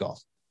that much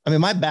golf. I mean,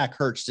 my back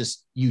hurts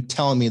just you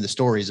telling me the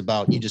stories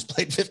about you just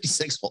played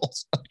 56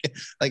 holes.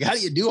 Like, how do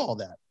you do all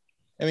that?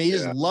 I mean, he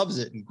just loves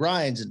it and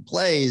grinds and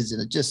plays,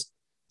 and it's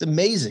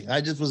amazing.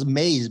 I just was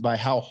amazed by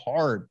how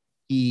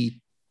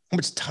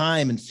much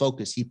time and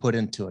focus he put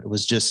into it.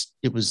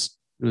 It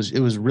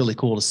was really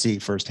cool to see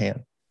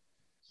firsthand.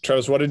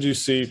 Travis, what did you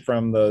see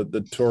from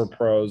the tour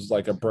pros,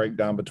 like a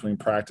breakdown between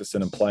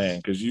practicing and playing?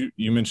 Because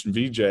you mentioned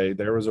VJ,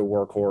 there was a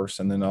workhorse,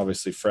 and then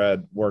obviously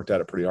Fred worked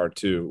at it pretty hard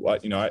too.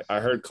 I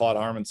heard Claude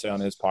Harmon say on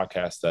his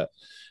podcast that,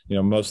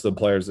 most of the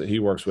players that he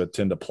works with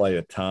tend to play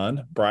a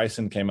ton.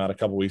 Bryson came out a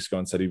couple weeks ago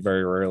and said he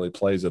very rarely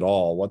plays at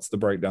all. What's the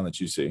breakdown that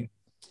you see?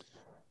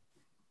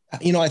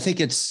 I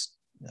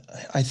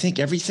think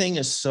everything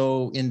is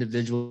so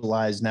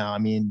individualized now. I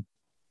mean,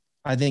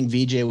 I think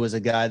VJ was a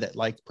guy that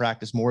liked to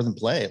practice more than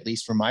play, at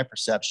least from my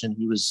perception.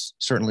 He was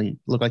certainly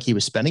looked like he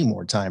was spending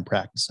more time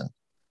practicing.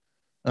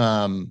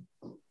 I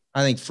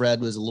think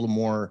Fred was a little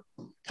more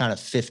kind of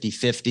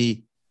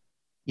 50-50.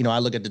 I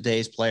look at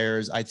today's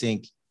players. I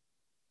think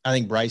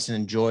Bryson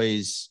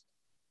enjoys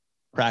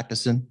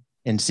practicing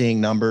and seeing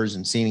numbers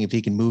and seeing if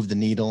he can move the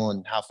needle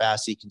and how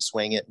fast he can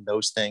swing it and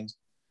those things.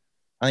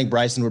 I think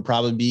Bryson would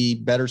probably be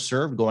better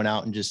served going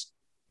out and just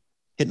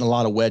hitting a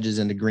lot of wedges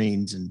into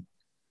greens and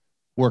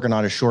working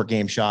on his short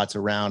game shots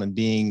around and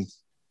being,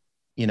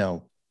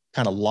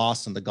 kind of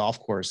lost on the golf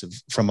course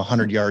from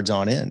 100 yards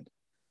on in.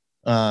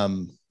 I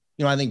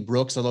think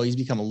Brooks, although he's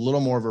become a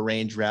little more of a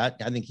range rat,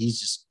 I think he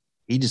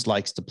just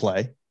likes to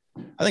play.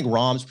 I think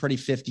Rahm's pretty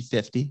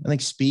 50-50. I think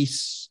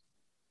Spieth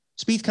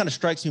kind of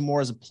strikes me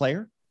more as a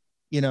player.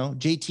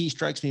 JT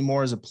strikes me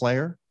more as a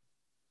player.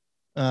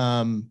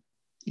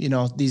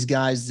 These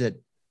guys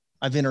that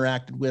I've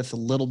interacted with a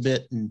little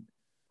bit, and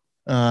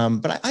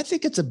but I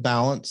think it's a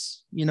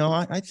balance.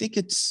 I think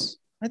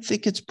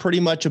it's pretty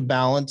much a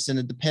balance, and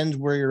it depends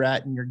where you're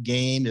at in your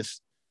game. If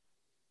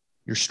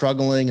you're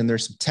struggling and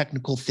there's some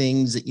technical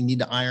things that you need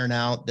to iron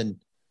out, then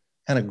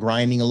kind of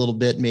grinding a little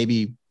bit.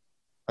 Maybe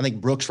I think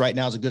Brooks right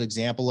now is a good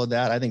example of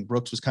that. I think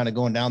Brooks was kind of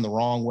going down the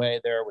wrong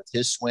way there with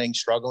his swing,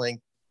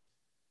 struggling,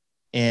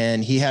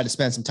 and he had to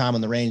spend some time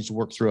on the range to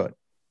work through it.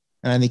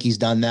 And I think he's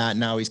done that.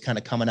 Now he's kind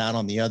of coming out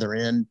on the other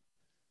end.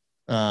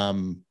 I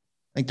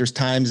think there's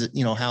times that,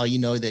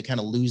 Hal, they kind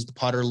of lose the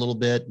putter a little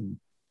bit and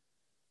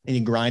you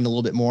grind a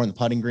little bit more in the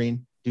putting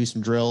green, do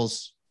some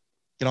drills,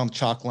 get on the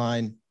chalk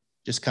line,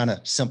 just kind of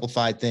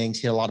simplify things,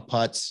 hit a lot of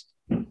putts.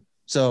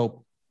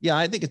 So, yeah,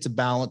 I think it's a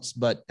balance.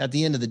 But at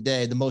the end of the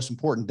day, the most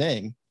important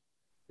thing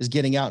is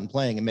getting out and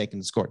playing and making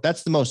the score.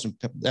 That's the most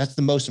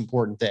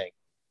important thing.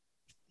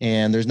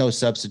 And there's no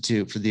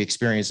substitute for the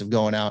experience of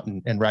going out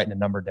and writing a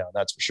number down.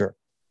 That's for sure.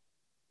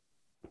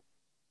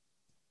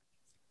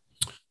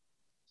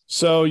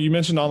 So you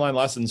mentioned online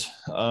lessons.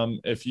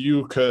 If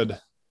you could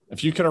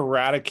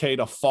eradicate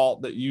a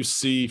fault that you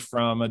see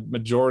from a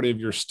majority of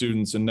your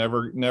students and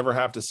never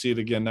have to see it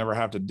again, never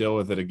have to deal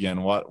with it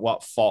again,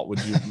 what fault would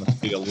you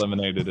be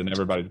eliminated in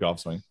everybody's golf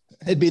swing?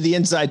 It'd be the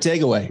inside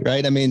takeaway,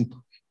 right? I mean,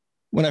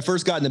 when I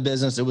first got into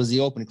business, it was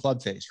the open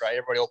club face, right?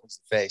 Everybody opens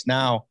the face.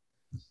 Now,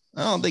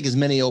 I don't think as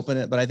many open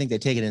it, but I think they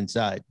take it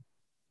inside.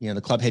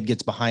 The club head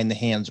gets behind the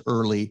hands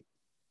early.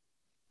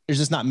 There's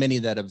just not many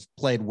that have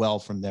played well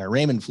from there.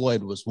 Raymond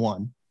Floyd was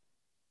one.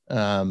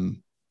 And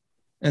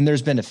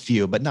there's been a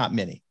few, but not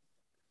many.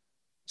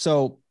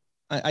 So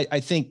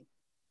I think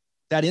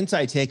that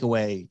inside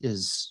takeaway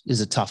is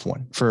a tough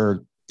one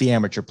for the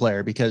amateur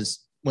player,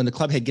 because when the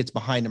club head gets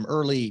behind him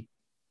early,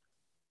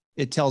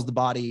 it tells the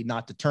body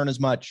not to turn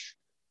as much.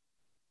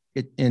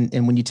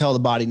 And when you tell the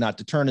body not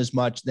to turn as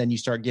much, then you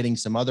start getting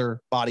some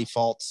other body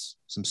faults,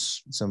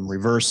 some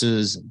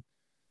reverses and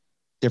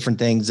different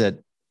things that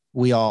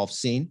we all have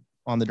seen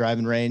on the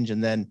driving range.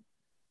 And then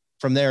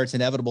from there, it's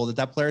inevitable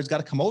that player's got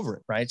to come over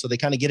it, right? So they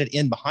kind of get it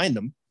in behind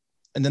them,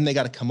 and then they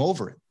got to come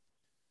over it.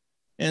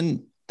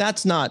 And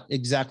that's not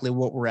exactly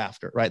what we're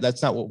after, right?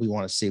 That's not what we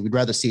want to see. We'd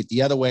rather see it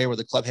the other way, where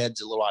the club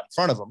head's a little out in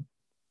front of them.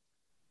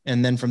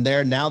 And then from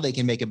there, now they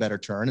can make a better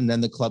turn, and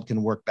then the club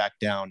can work back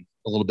down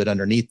a little bit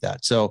underneath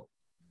that. So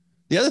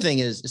the other thing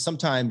is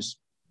sometimes,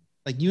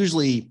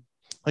 usually,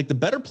 the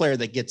better player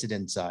that gets it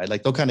inside,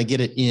 they'll kind of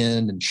get it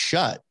in and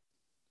shut,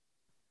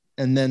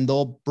 and then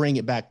they'll bring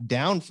it back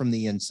down from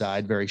the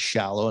inside very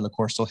shallow. And of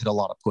course, they'll hit a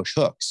lot of push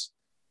hooks.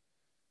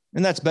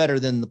 And that's better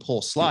than the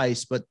pull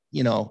slice. But,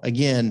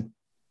 again,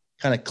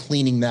 kind of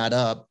cleaning that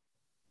up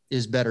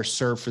is better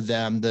served for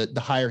them. The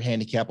higher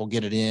handicap will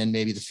get it in.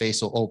 Maybe the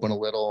face will open a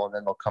little, and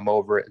then they'll come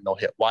over it and they'll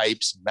hit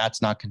wipes. And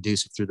that's not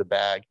conducive through the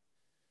bag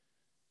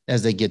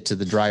as they get to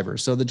the driver.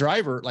 So the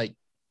driver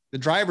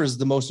is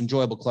the most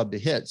enjoyable club to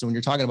hit. So when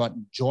you're talking about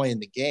enjoying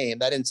the game,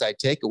 that inside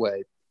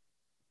takeaway,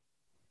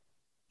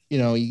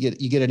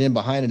 you get it in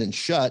behind it and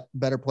shut.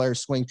 Better players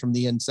swing from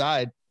the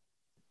inside.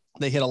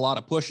 They hit a lot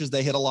of pushes.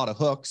 They hit a lot of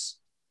hooks.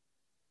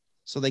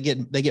 So they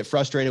get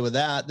frustrated with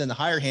that. Then the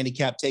higher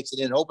handicap takes it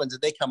in, opens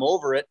it. They come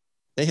over it.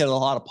 They hit a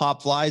lot of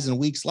pop flies and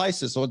weak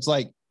slices. So it's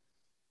like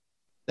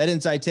that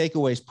inside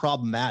takeaway is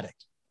problematic.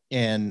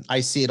 And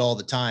I see it all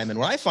the time. And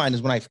what I find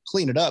is when I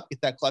clean it up,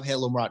 get that club head a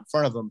little more out in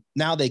front of them,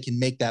 now they can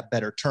make that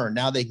better turn.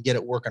 Now they can get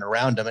it working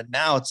around them. And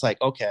now it's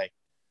like, okay,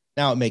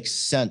 now it makes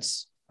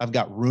sense. I've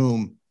got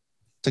room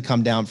to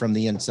come down from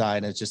the inside.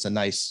 And it's just a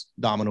nice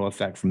domino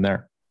effect from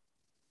there.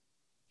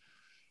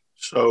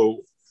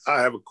 So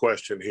I have a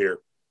question here.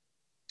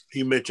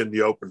 You mentioned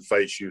the open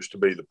face used to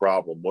be the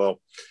problem. Well,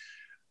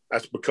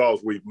 that's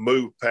because we've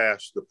moved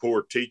past the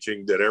poor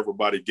teaching that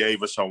everybody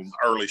gave us on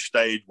early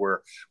stage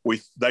where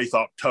they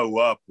thought toe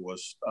up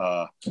was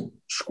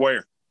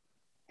square.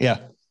 Yeah.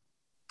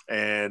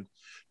 And,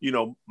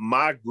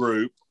 my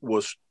group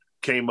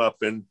came up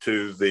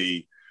into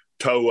the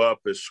toe up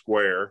as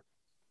square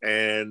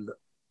and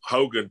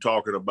Hogan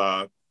talking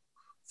about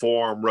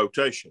forearm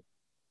rotation.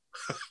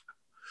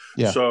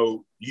 Yeah.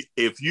 So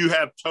if you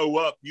have toe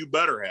up, you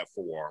better have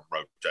forearm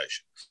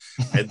rotation.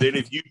 And then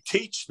if you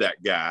teach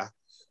that guy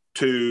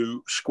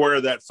to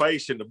square that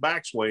face in the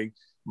backswing,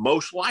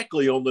 most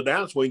likely on the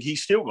downswing,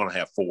 he's still going to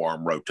have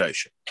forearm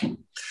rotation.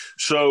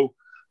 So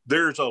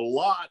there's a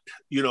lot,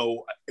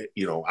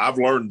 I've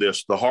learned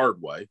this the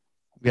hard way.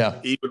 Yeah.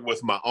 Even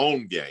with my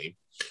own game,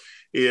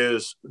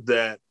 is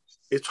that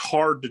it's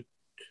hard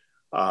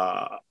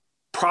to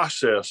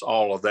process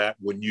all of that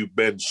when you've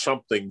been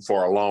something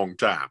for a long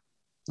time.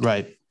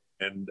 Right.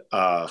 And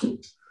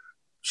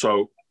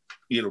so,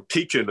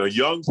 teaching a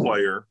young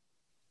player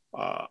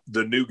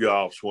the new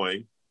golf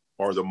swing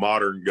or the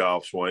modern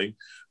golf swing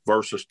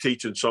versus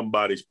teaching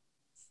somebody's,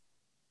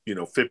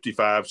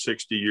 55,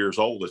 60 years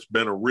old that's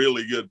been a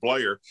really good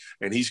player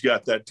and he's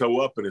got that toe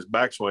up in his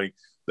backswing,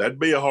 that'd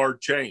be a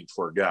hard change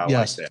for a guy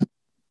like that.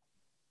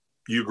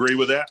 You agree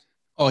with that?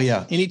 Oh,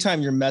 yeah.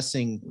 Anytime you're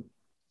messing,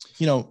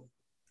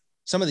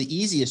 some of the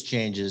easiest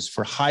changes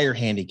for higher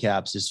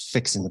handicaps is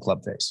fixing the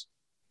club face.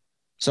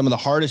 Some of the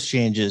hardest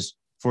changes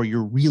for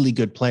your really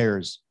good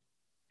players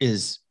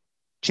is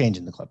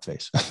changing the club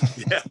face.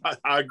 Yeah,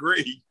 I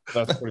agree.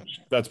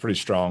 That's pretty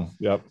strong.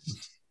 Yep.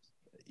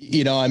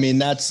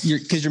 That's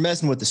because you're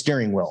messing with the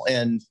steering wheel.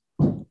 And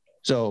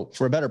so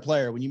for a better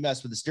player, when you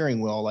mess with the steering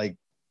wheel,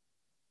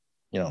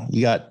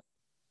 you got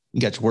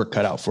your work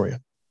cut out for you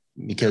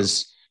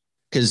because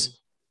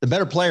the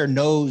better player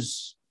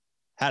knows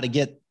how to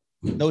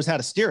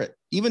steer it,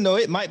 even though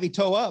it might be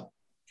toe up.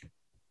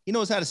 He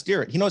knows how to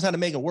steer it. He knows how to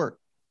make it work.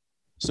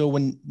 So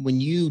when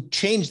you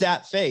change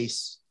that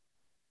face,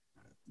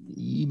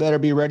 you better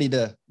be ready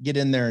to get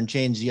in there and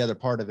change the other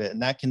part of it.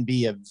 And that can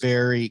be a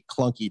very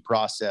clunky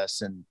process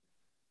and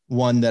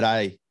one that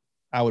I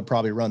would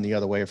probably run the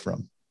other way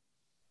from.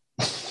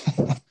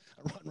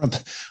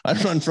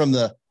 I'd run from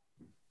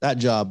that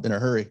job in a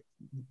hurry.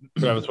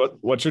 Travis,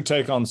 what's your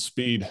take on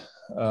speed?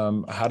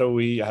 How do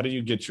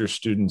you get your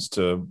students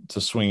to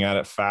swing at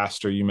it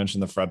faster? You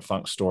mentioned the Fred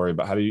Funk story,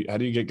 but how do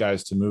you get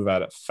guys to move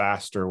at it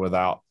faster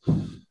without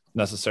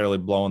necessarily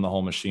blowing the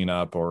whole machine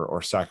up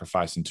or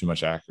sacrificing too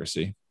much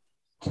accuracy?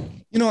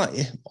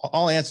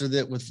 I'll answer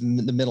that with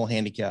the middle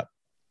handicap.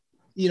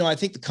 I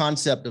think the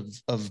concept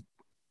of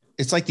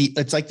it's like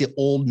the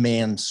old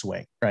man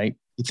swing, right?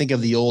 You think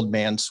of the old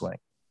man swing.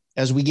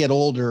 As we get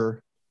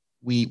older,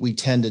 we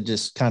tend to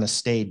just kind of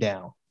stay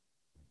down.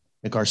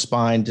 Like our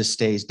spine just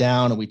stays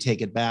down and we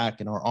take it back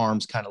and our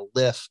arms kind of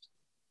lift.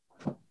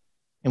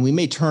 And we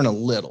may turn a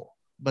little,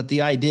 but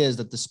the idea is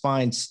that the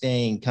spine's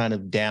staying kind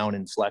of down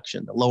in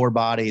flexion. The lower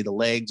body, the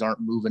legs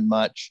aren't moving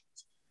much.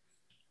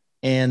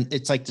 And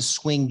it's like the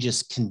swing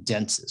just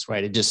condenses,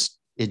 right? It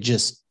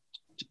just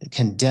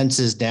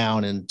condenses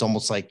down and it's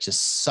almost like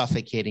just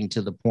suffocating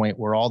to the point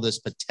where all this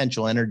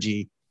potential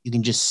energy, you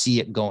can just see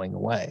it going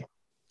away.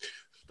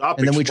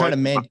 And then we try to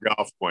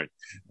golf swing.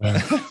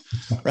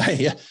 Right.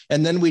 Yeah.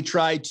 And then we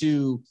try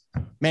to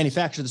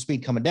manufacture the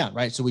speed coming down.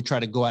 Right. So we try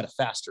to go at it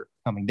faster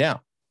coming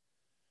down.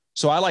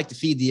 So I like to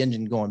feed the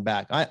engine going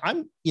back.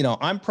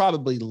 I'm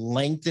probably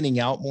lengthening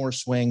out more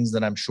swings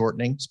than I'm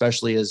shortening,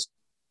 especially as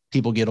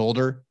people get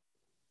older,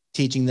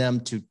 teaching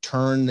them to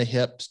turn the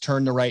hips,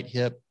 turn the right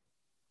hip,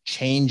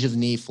 change of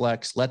knee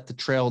flex, let the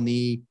trail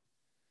knee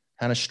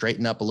kind of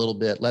straighten up a little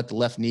bit, let the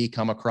left knee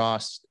come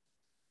across,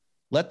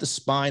 let the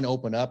spine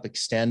open up,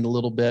 extend a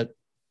little bit.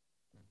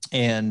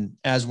 And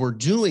as we're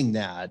doing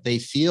that, they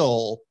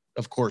feel,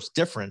 of course,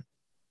 different,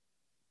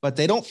 but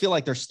they don't feel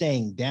like they're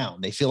staying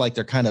down. They feel like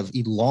they're kind of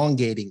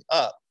elongating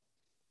up.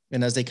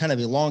 And as they kind of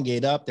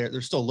elongate up,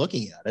 they're still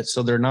looking at it.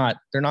 So they're not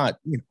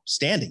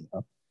standing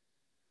up.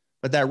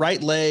 But that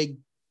right leg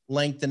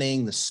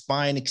lengthening, the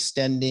spine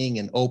extending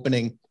and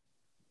opening.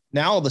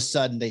 Now all of a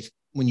sudden,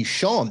 when you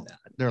show them that,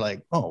 they're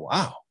like, oh,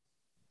 wow,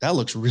 that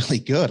looks really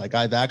good. Like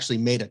I've actually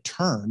made a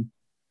turn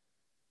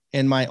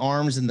and my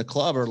arms in the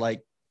club are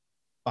like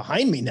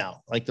behind me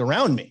now, like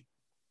around me.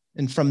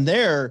 And from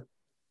there,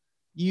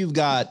 you've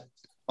got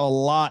a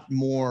lot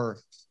more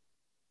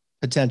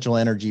potential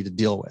energy to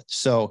deal with.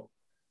 So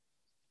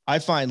I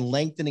find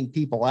lengthening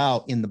people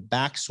out in the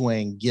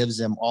backswing gives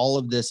them all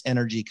of this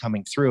energy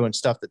coming through and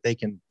stuff that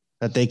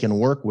they can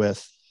work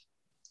with.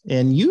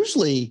 And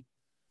usually,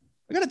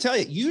 I got to tell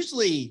you,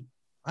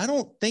 I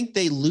don't think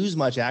they lose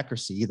much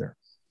accuracy either.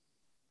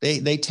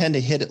 They tend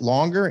to hit it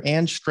longer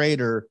and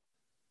straighter.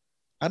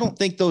 I don't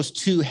think those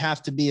two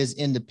have to be as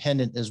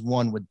independent as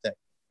one would think.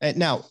 And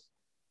now,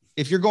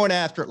 if you're going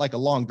after it like a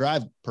long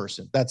drive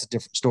person, that's a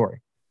different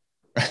story.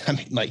 I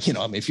mean,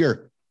 if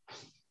you're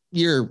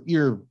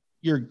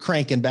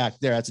cranking back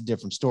there, that's a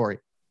different story.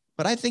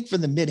 But I think for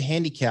the mid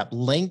handicap,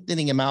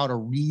 lengthening them out a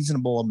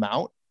reasonable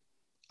amount,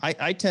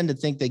 I tend to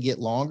think they get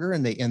longer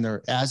and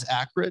they're as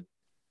accurate.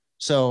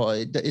 So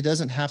it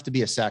doesn't have to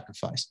be a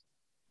sacrifice.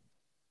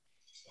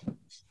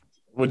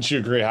 Wouldn't you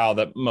agree, Hal,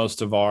 that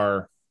most of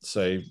our,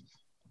 say,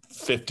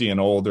 50 and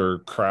older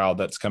crowd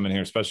that's coming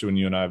here, especially when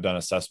you and I have done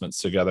assessments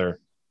together,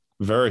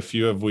 very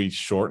few have we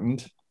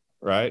shortened,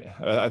 right?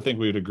 I think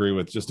we would agree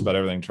with just about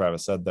everything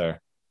Travis said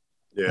there.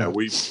 Yeah,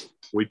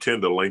 we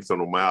tend to lengthen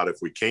them out if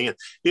we can,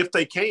 if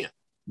they can.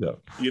 Yeah.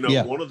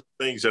 One of the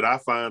things that I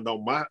find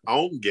on my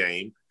own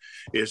game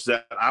is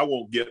that I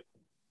won't get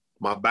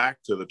my back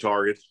to the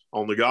target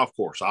on the golf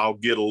course. I'll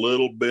get a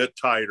little bit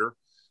tighter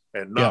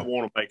and not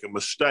want to make a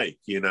mistake,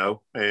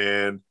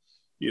 and,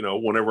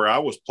 whenever I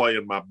was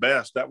playing my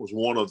best, that was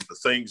one of the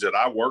things that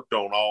I worked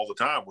on all the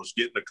time was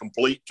getting a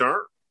complete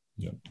turn.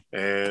 Yeah.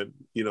 And,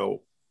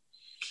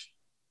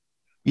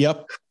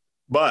 Yep.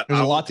 But there's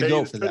a lot to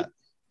go for that.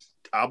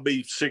 I'll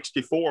be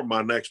 64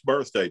 my next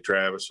birthday,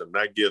 Travis, and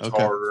that gets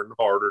harder and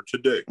harder to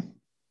do.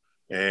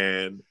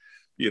 And,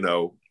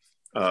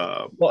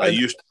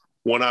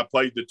 when I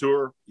played the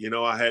tour,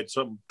 I had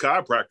some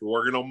chiropractor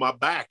working on my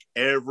back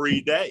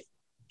every day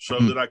so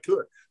that I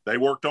could. They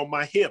worked on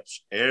my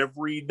hips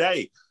every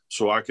day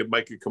so I could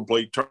make a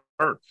complete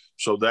turn.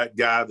 So that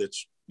guy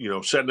that's,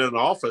 sitting in an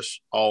office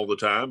all the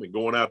time and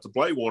going out to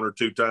play 1 or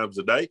 2 times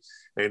a day,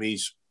 and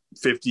he's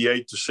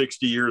 58 to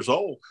 60 years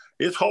old,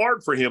 it's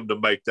hard for him to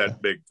make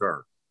that big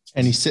turn.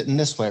 And he's sitting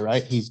this way,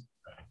 right? He's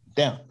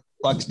down,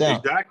 flex down.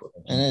 Exactly.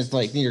 And it's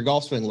like your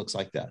golf swing looks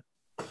like that.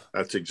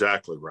 That's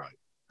exactly right.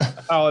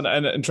 Oh,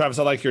 and Travis,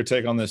 I like your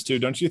take on this too.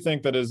 Don't you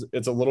think that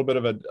it's a little bit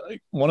of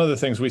one of the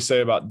things we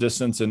say about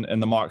distance and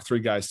the Mach 3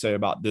 guys say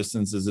about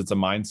distance is it's a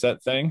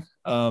mindset thing.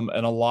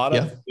 And a lot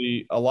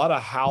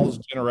of Hal's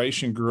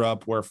generation grew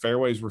up where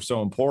fairways were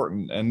so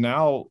important. And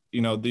now,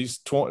 these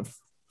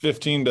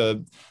 15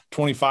 to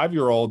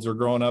 25-year-olds are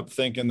growing up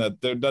thinking that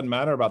it doesn't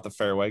matter about the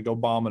fairway, go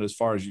bomb it as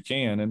far as you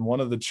can. And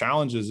one of the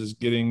challenges is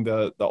getting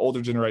the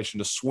older generation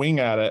to swing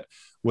at it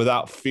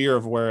without fear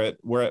of where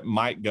it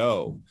might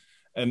go.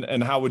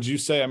 And how would you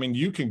say, I mean,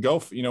 you can go,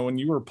 when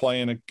you were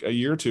playing a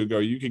year or two ago,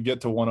 you could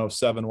get to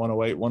 107,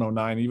 108,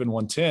 109, even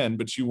 110,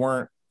 but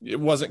it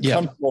wasn't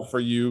comfortable for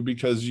you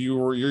because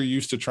you're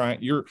used to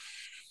trying,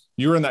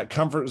 you're in that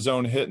comfort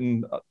zone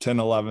hitting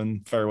 10,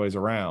 11 fairways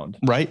around.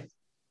 Right.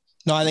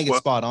 No, I think it's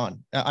spot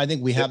on. I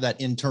think we have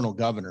that internal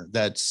governor.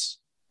 That's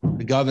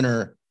the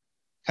governor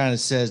kind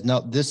of says, no,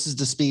 this is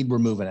the speed we're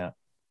moving at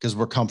because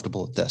we're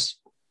comfortable with this.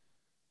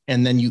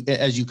 And then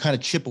as you kind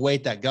of chip away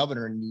at that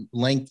governor and you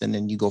lengthen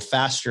and you go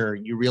faster,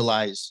 you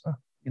realize,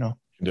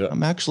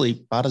 I'm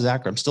actually about as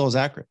accurate. I'm still as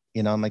accurate.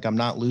 I'm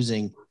not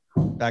losing.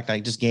 In fact, I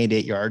just gained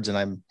 8 yards and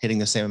I'm hitting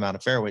the same amount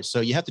of fairways.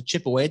 So you have to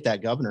chip away at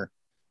that governor.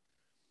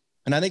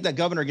 And I think that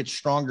governor gets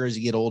stronger as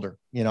you get older.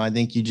 I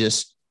think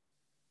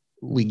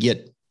we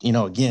get,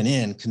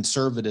 again,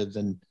 conservative.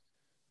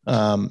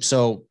 And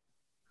so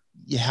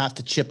you have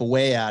to chip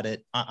away at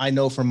it. I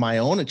know from my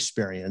own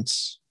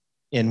experience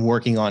in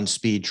working on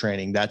speed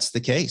training, that's the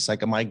case.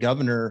 Like my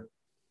governor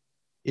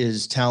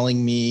is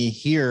telling me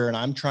here, and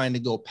I'm trying to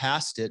go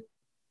past it.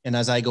 And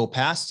as I go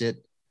past it,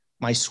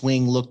 my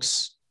swing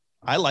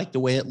I like the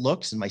way it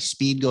looks and my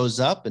speed goes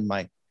up and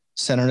my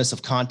centerness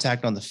of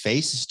contact on the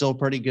face is still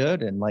pretty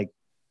good. And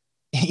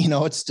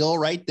it's still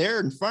right there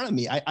in front of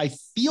me. I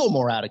feel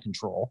more out of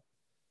control,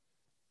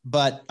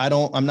 but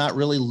I'm not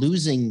really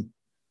losing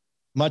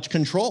much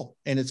control.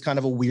 And it's kind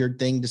of a weird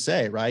thing to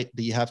say, right?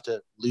 That you have to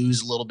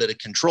lose a little bit of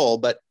control.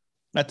 But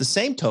at the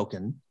same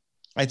token,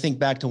 I think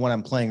back to when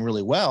I'm playing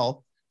really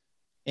well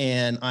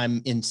and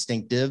I'm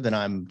instinctive and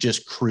I'm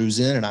just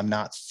cruising and I'm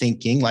not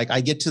thinking. Like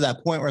I get to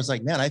that point where it's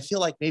like, man, I feel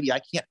like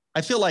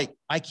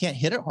I can't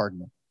hit it hard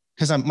enough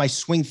because my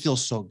swing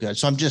feels so good.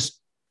 So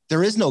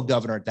there is no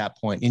governor at that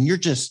point, and you're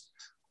just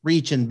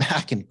reaching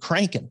back and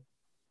cranking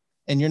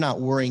and you're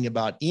not worrying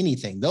about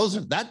anything.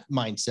 That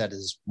mindset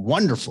is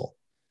wonderful.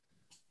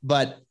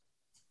 But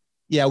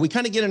yeah, we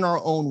kind of get in our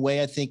own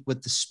way, I think,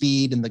 with the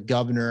speed and the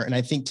governor. And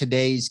I think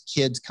today's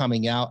kids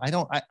coming out,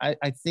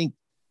 I think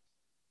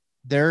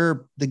the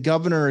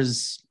governor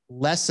is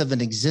less of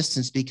an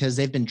existence because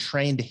they've been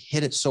trained to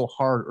hit it so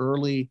hard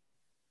early.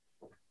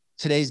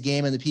 Today's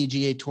game in the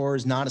PGA Tour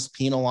is not as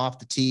penal off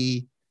the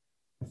tee,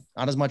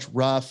 not as much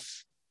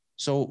rough.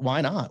 So why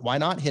not? Why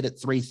not hit it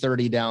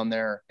 330 down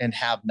there and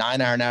have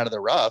 9-iron out of the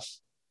rough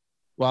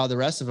while the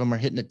rest of them are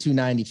hitting at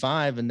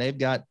 295 and they've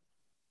got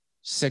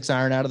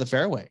 6-iron out of the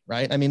fairway,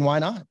 right? I mean, why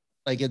not?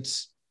 Like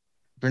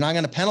You're not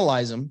going to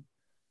penalize them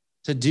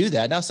to do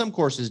that. Now, some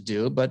courses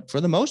do, but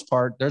for the most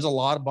part, there's a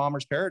lot of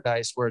Bomber's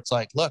Paradise where it's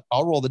like, look,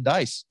 I'll roll the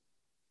dice.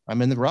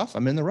 I'm in the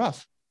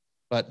rough,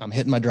 but I'm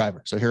hitting my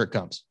driver. So here it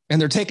comes.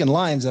 And they're taking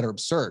lines that are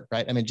absurd,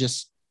 right? I mean,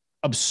 just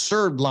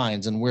absurd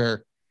lines and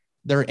where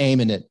they're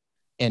aiming it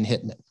and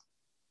hitting it.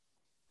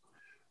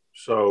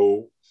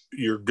 So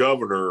your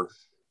governor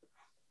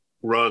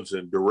runs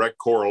in direct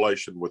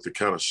correlation with the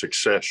kind of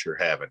success you're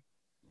having.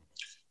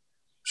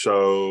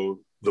 So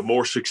the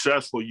more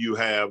successful you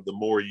have, the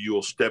more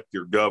you'll step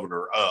your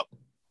governor up.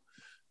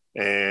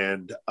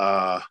 And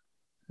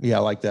yeah, I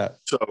like that.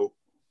 So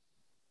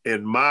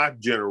in my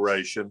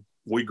generation,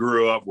 we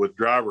grew up with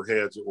driver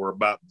heads that were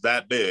about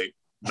that big,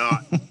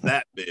 not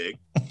that big.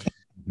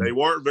 They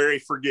weren't very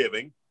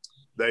forgiving.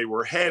 They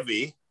were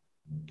heavy,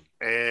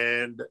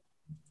 and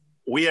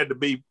we had to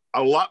be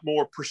a lot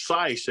more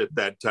precise at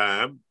that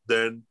time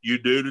than you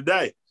do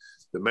today.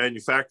 The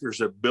manufacturers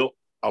have built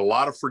a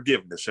lot of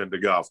forgiveness into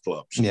golf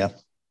clubs. Yeah.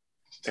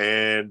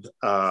 And,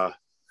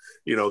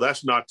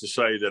 that's not to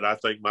say that I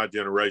think my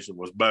generation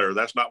was better.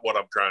 That's not what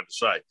I'm trying to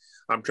say.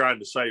 I'm trying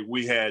to say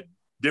we had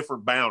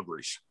different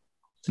boundaries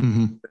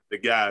than the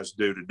guys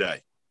do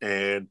today.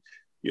 And,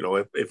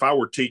 if I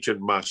were teaching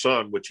my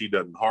son, which he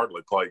doesn't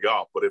hardly play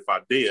golf, but if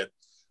I did,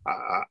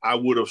 I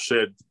would have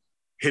said,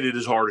 hit it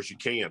as hard as you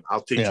can.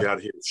 I'll teach you how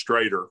to hit it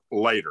straighter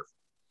later.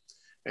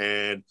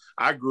 And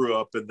I grew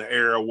up in the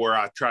era where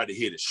I tried to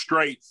hit it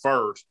straight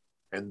first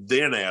and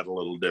then add a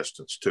little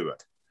distance to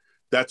it.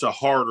 That's a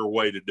harder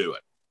way to do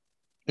it.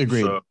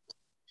 Agreed.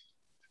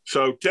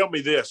 So tell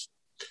me this.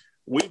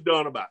 We've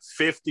done about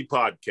 50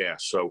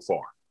 podcasts so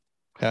far.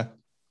 Okay.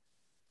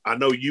 I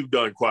know you've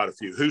done quite a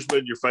few. Who's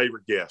been your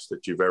favorite guest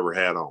that you've ever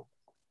had on?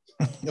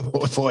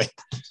 Boy.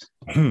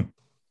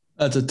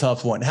 That's a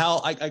tough one.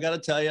 Hal, I got to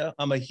tell you,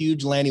 I'm a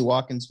huge Lanny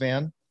Watkins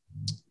fan.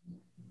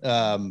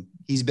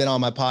 He's been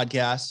on my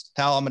podcast.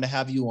 Hal, I'm going to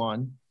have you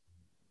on.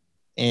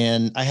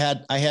 And I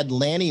had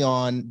Lanny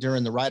on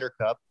during the Ryder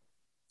Cup,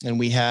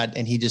 and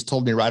he just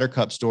told me Ryder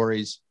Cup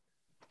stories.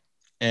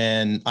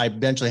 And I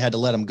eventually had to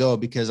let him go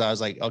because I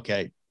was like,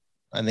 okay,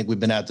 I think we've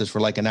been at this for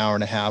like an hour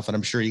and a half, and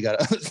I'm sure you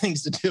got other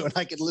things to do. And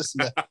I could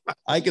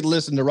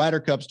listen to Ryder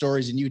Cup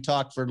stories, and you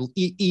talk for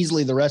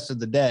easily the rest of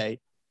the day.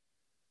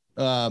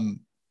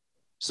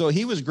 So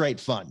he was great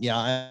fun.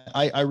 Yeah,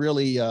 I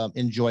really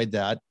enjoyed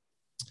that.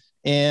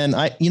 And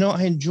I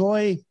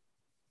enjoy,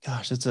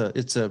 gosh,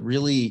 it's a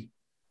really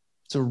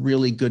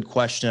good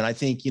question. I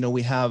think,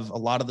 we have a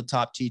lot of the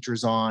top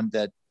teachers on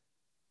that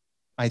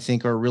I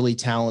think are really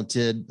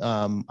talented.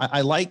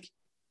 I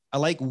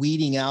like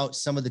weeding out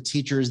some of the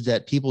teachers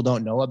that people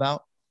don't know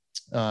about.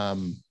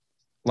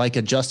 Like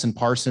a Justin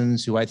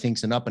Parsons, who I think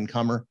is an up and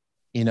comer,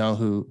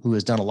 who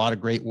has done a lot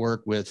of great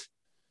work with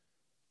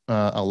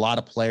a lot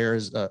of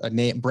players.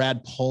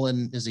 Brad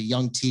Pullen is a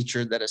young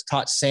teacher that has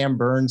taught Sam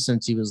Burns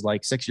since he was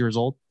like 6 years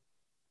old.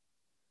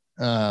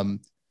 So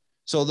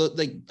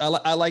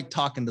I like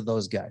talking to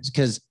those guys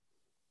because,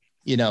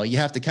 you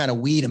have to kind of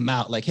weed them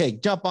out. Like, hey,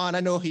 jump on. I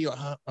know who you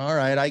are. All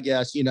right, I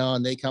guess,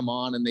 and they come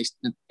on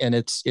and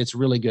it's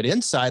really good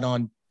insight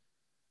on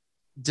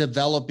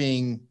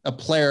developing a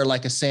player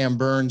like a Sam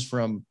Burns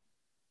from,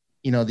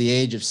 the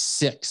age of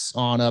 6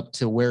 on up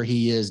to where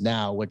he is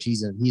now, which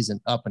he's an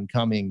up and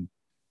coming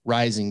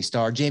rising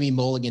star. Jamie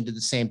Mulligan did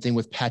the same thing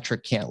with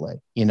Patrick Cantlay,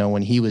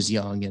 when he was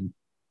young. And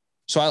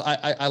so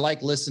I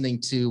like listening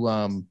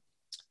to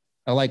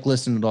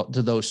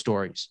those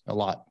stories a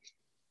lot.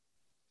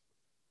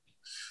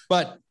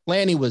 But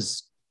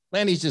Lanny's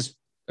just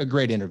a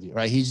great interview,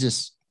 right?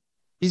 He's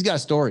got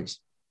stories.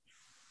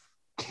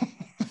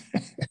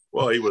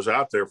 Well, he was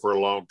out there for a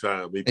long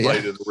time. He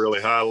played at a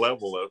really high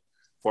level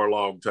for a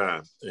long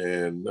time.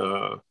 And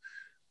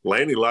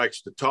Lanny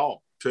likes to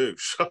talk too.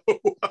 So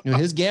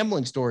his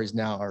gambling stories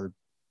now are,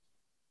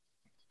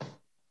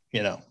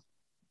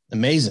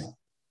 amazing.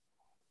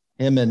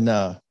 Him and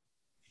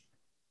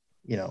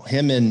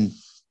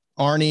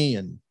Arnie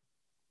and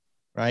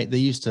right.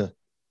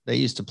 They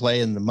used to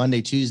play in the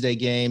Monday, Tuesday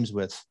games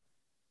with,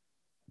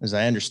 as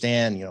I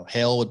understand,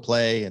 Hale would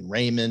play and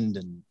Raymond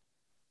and,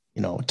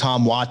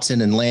 Tom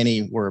Watson and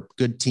Lanny were a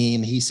good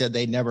team. He said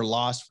they never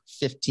lost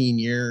for 15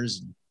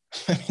 years.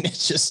 I mean,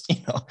 it's just,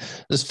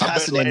 it's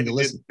fascinating to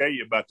listen. Didn't tell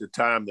you about the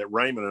time that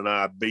Raymond and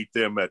I beat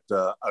them at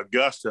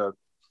Augusta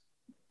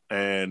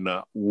and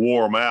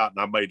wore them out, and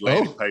I made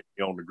Lanny pay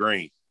me on the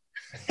green.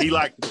 He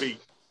liked to be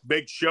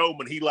big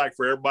showman. He liked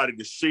for everybody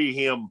to see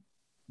him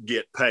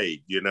get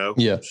paid,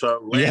 Yeah.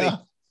 So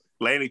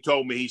Lanny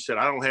told me, he said,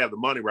 I don't have the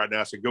money right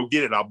now. I said, go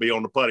get it. I'll be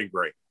on the putting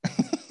green.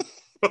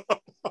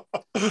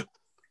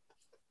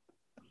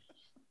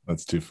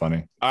 That's too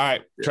funny. All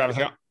right, Travis,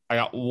 I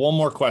got one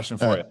more question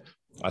for you.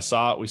 We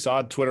saw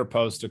a Twitter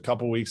post a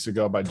couple weeks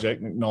ago by Jake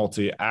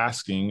McNulty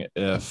asking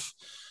if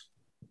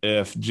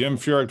Jim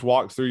Furyk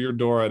walked through your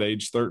door at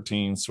age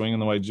 13, swinging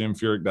the way Jim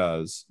Furyk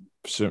does,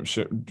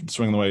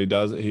 swinging the way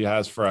he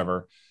has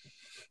forever,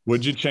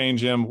 would you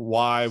change him?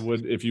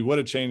 If you would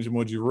have changed him,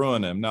 would you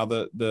ruin him? Now,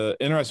 the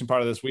interesting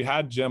part of this, we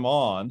had Jim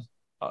on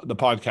the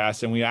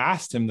podcast, and we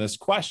asked him this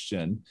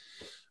question.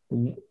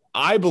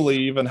 I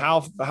believe, and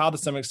how to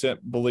some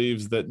extent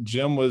believes, that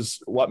Jim was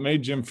what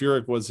made Jim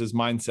Furyk was his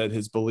mindset,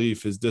 his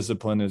belief, his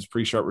discipline, his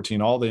pre-shot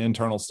routine, all the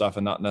internal stuff,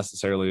 and not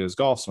necessarily his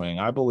golf swing.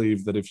 I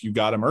believe that if you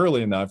got him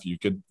early enough, you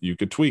could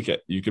tweak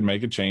it, you could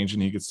make a change,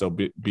 and he could still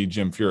be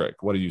Jim Furyk.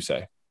 What do you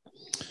say?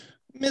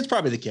 I mean, it's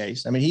probably the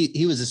case. I mean,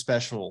 he was a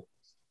special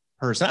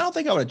person. I don't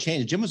think I would have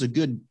changed it. Jim was a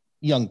good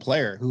young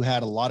player who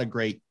had a lot of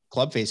great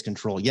club face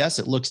control. Yes,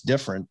 it looks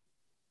different,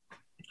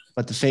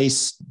 but the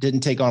face didn't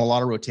take on a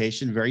lot of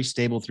rotation, very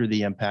stable through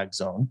the impact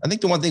zone. I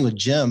think the one thing with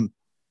Jim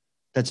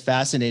that's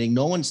fascinating,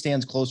 no one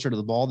stands closer to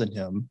the ball than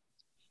him.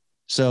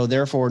 So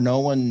therefore, no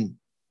one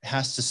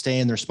has to stay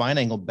in their spine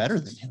angle better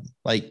than him.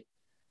 Like,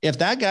 if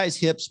that guy's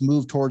hips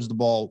move towards the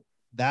ball,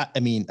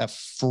 a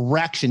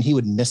fraction, he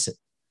would miss it.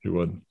 He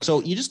would.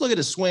 So you just look at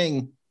his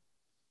swing,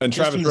 and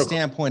just Travis, from the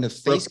standpoint of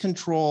face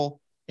control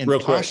and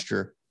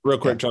posture. Real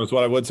quick, Travis,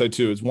 what I would say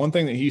too is one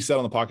thing that he said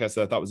on the podcast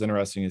that I thought was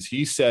interesting is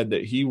he said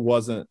that he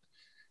was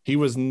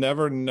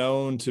never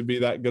known to be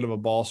that good of a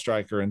ball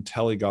striker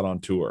until he got on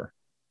tour.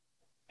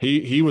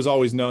 He was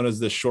always known as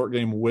this short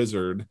game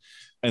wizard,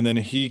 and then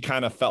he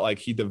kind of felt like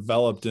he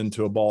developed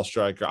into a ball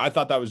striker. I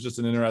thought that was just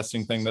an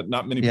interesting thing that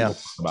not many people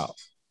talk about.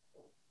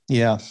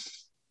 Yeah,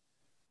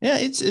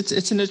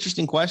 it's an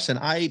interesting question.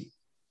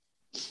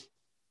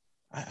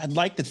 I'd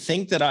like to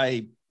think that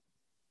I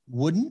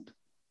wouldn't.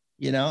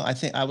 I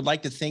think I would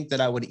like to think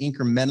that I would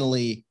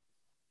incrementally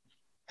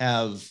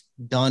have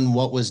done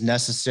what was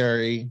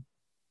necessary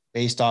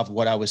based off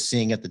what I was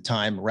seeing at the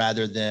time,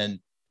 rather than,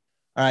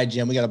 all right,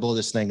 Jim, we got to blow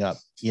this thing up.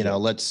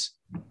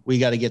 We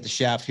got to get the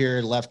shaft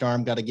here. Left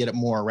arm, got to get it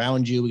more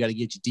around you. We got to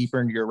get you deeper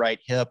into your right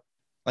hip.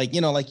 Like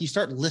you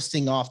start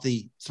listing off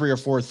the 3 or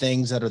 4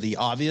 things that are the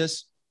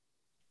obvious.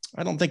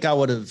 I don't think I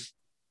would have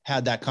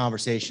had that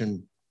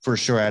conversation for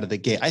sure out of the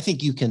gate. I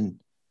think you can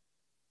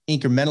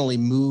incrementally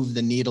move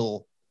the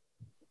needle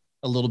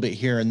a little bit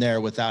here and there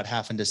without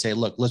having to say,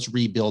 look, let's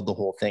rebuild the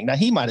whole thing. Now,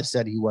 he might've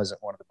said he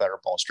wasn't one of the better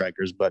ball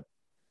strikers, but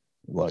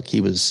look,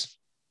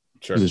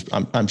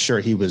 I'm sure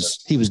he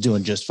was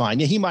doing just fine.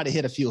 Yeah. He might've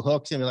hit a few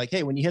hooks and be like,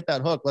 hey, when you hit that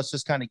hook, let's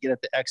just kind of get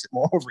at the exit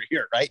more over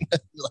here. Right. A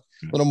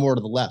little more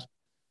to the left.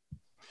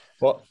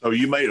 Well, so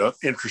you made an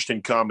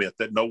interesting comment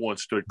that no one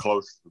stood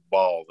closer to the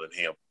ball than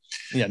him.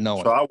 Yeah, no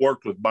one. So I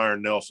worked with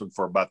Byron Nelson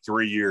for about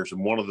 3 years.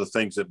 And one of the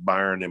things that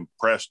Byron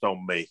impressed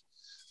on me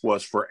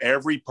was for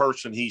every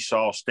person he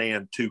saw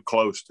stand too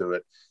close to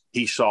it,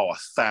 he saw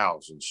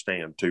 1,000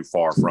 stand too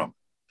far from it.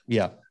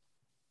 Yeah.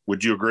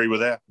 Would you agree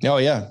with that? Oh,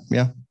 yeah.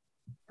 Yeah,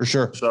 for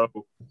sure. So,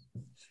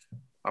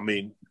 I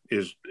mean,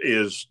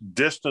 is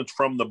distance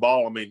from the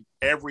ball, I mean,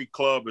 every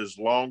club is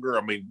longer.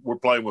 I mean, we're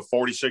playing with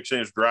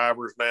 46-inch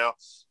drivers now.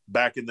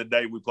 Back in the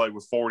day, we played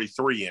with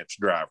 43-inch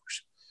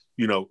drivers.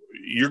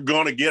 You're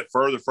going to get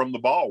further from the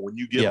ball when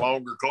you get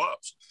longer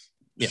clubs.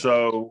 Yeah.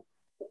 So,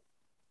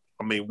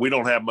 I mean, we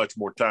don't have much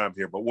more time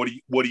here, but what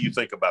do you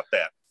think about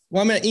that?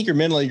 Well, I mean,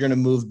 incrementally, you're going to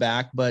move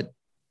back, but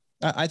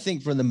I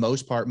think for the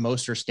most part,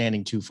 most are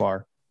standing too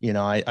far.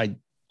 I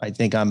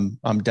think I'm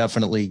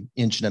definitely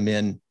inching them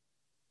in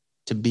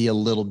to be a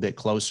little bit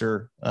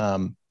closer at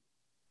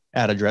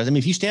address. I mean,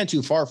 if you stand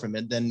too far from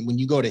it, then when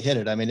you go to hit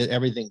it, I mean,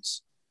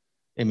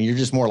 you're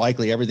just more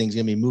likely everything's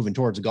going to be moving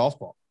towards a golf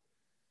ball.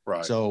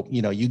 Right. So,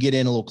 you get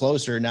in a little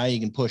closer. Now you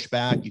can push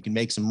back, you can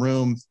make some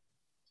room,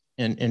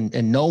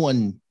 and no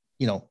one,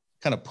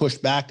 kind of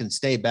pushed back and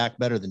stayed back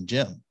better than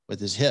Jim with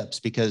his hips,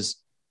 because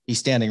he's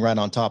standing right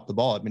on top of the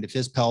ball. I mean, if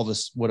his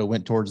pelvis would have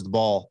went towards the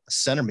ball a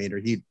centimeter,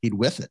 he'd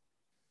whiff it.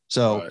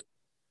 So, right.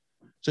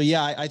 So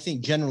yeah, I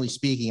think generally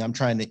speaking, I'm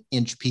trying to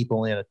inch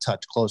people in a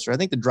touch closer. I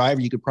think the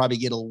driver, you could probably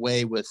get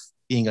away with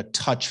being a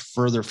touch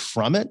further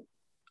from it.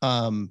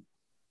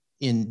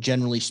 In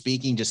generally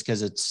speaking, just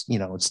because it's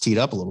teed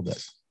up a little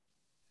bit.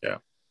 Yeah.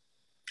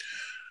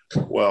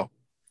 Well,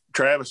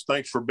 Travis,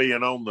 thanks for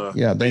being on the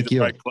Thank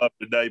you. Right Club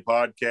Today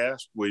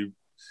podcast. We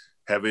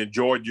have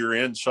enjoyed your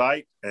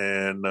insight,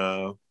 and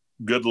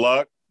good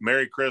luck.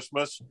 Merry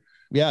Christmas.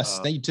 Yes,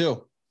 thank you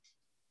too.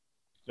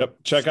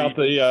 Yep. Check out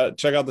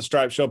the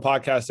Stripe Show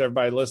podcast.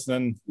 Everybody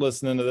listening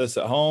to this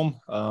at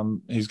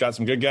home. He's got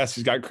some good guests.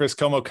 He's got Chris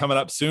Como coming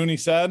up soon, he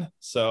said.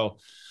 So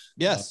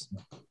yes.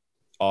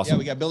 Awesome. Yeah,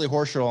 we got Billy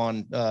Horschel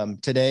on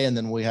today, and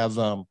then we have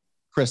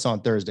Chris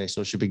on Thursday,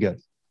 so it should be good.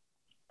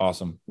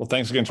 Awesome. Well,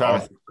 thanks again,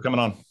 Travis, for coming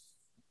on.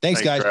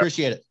 Thanks guys. Travis.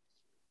 Appreciate it.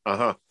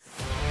 Uh-huh.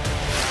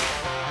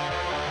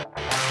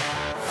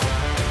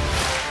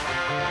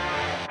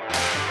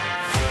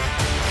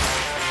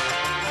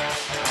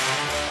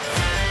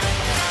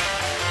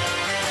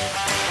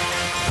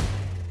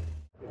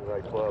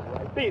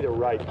 Be the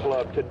right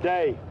club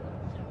today.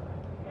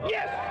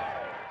 Yes!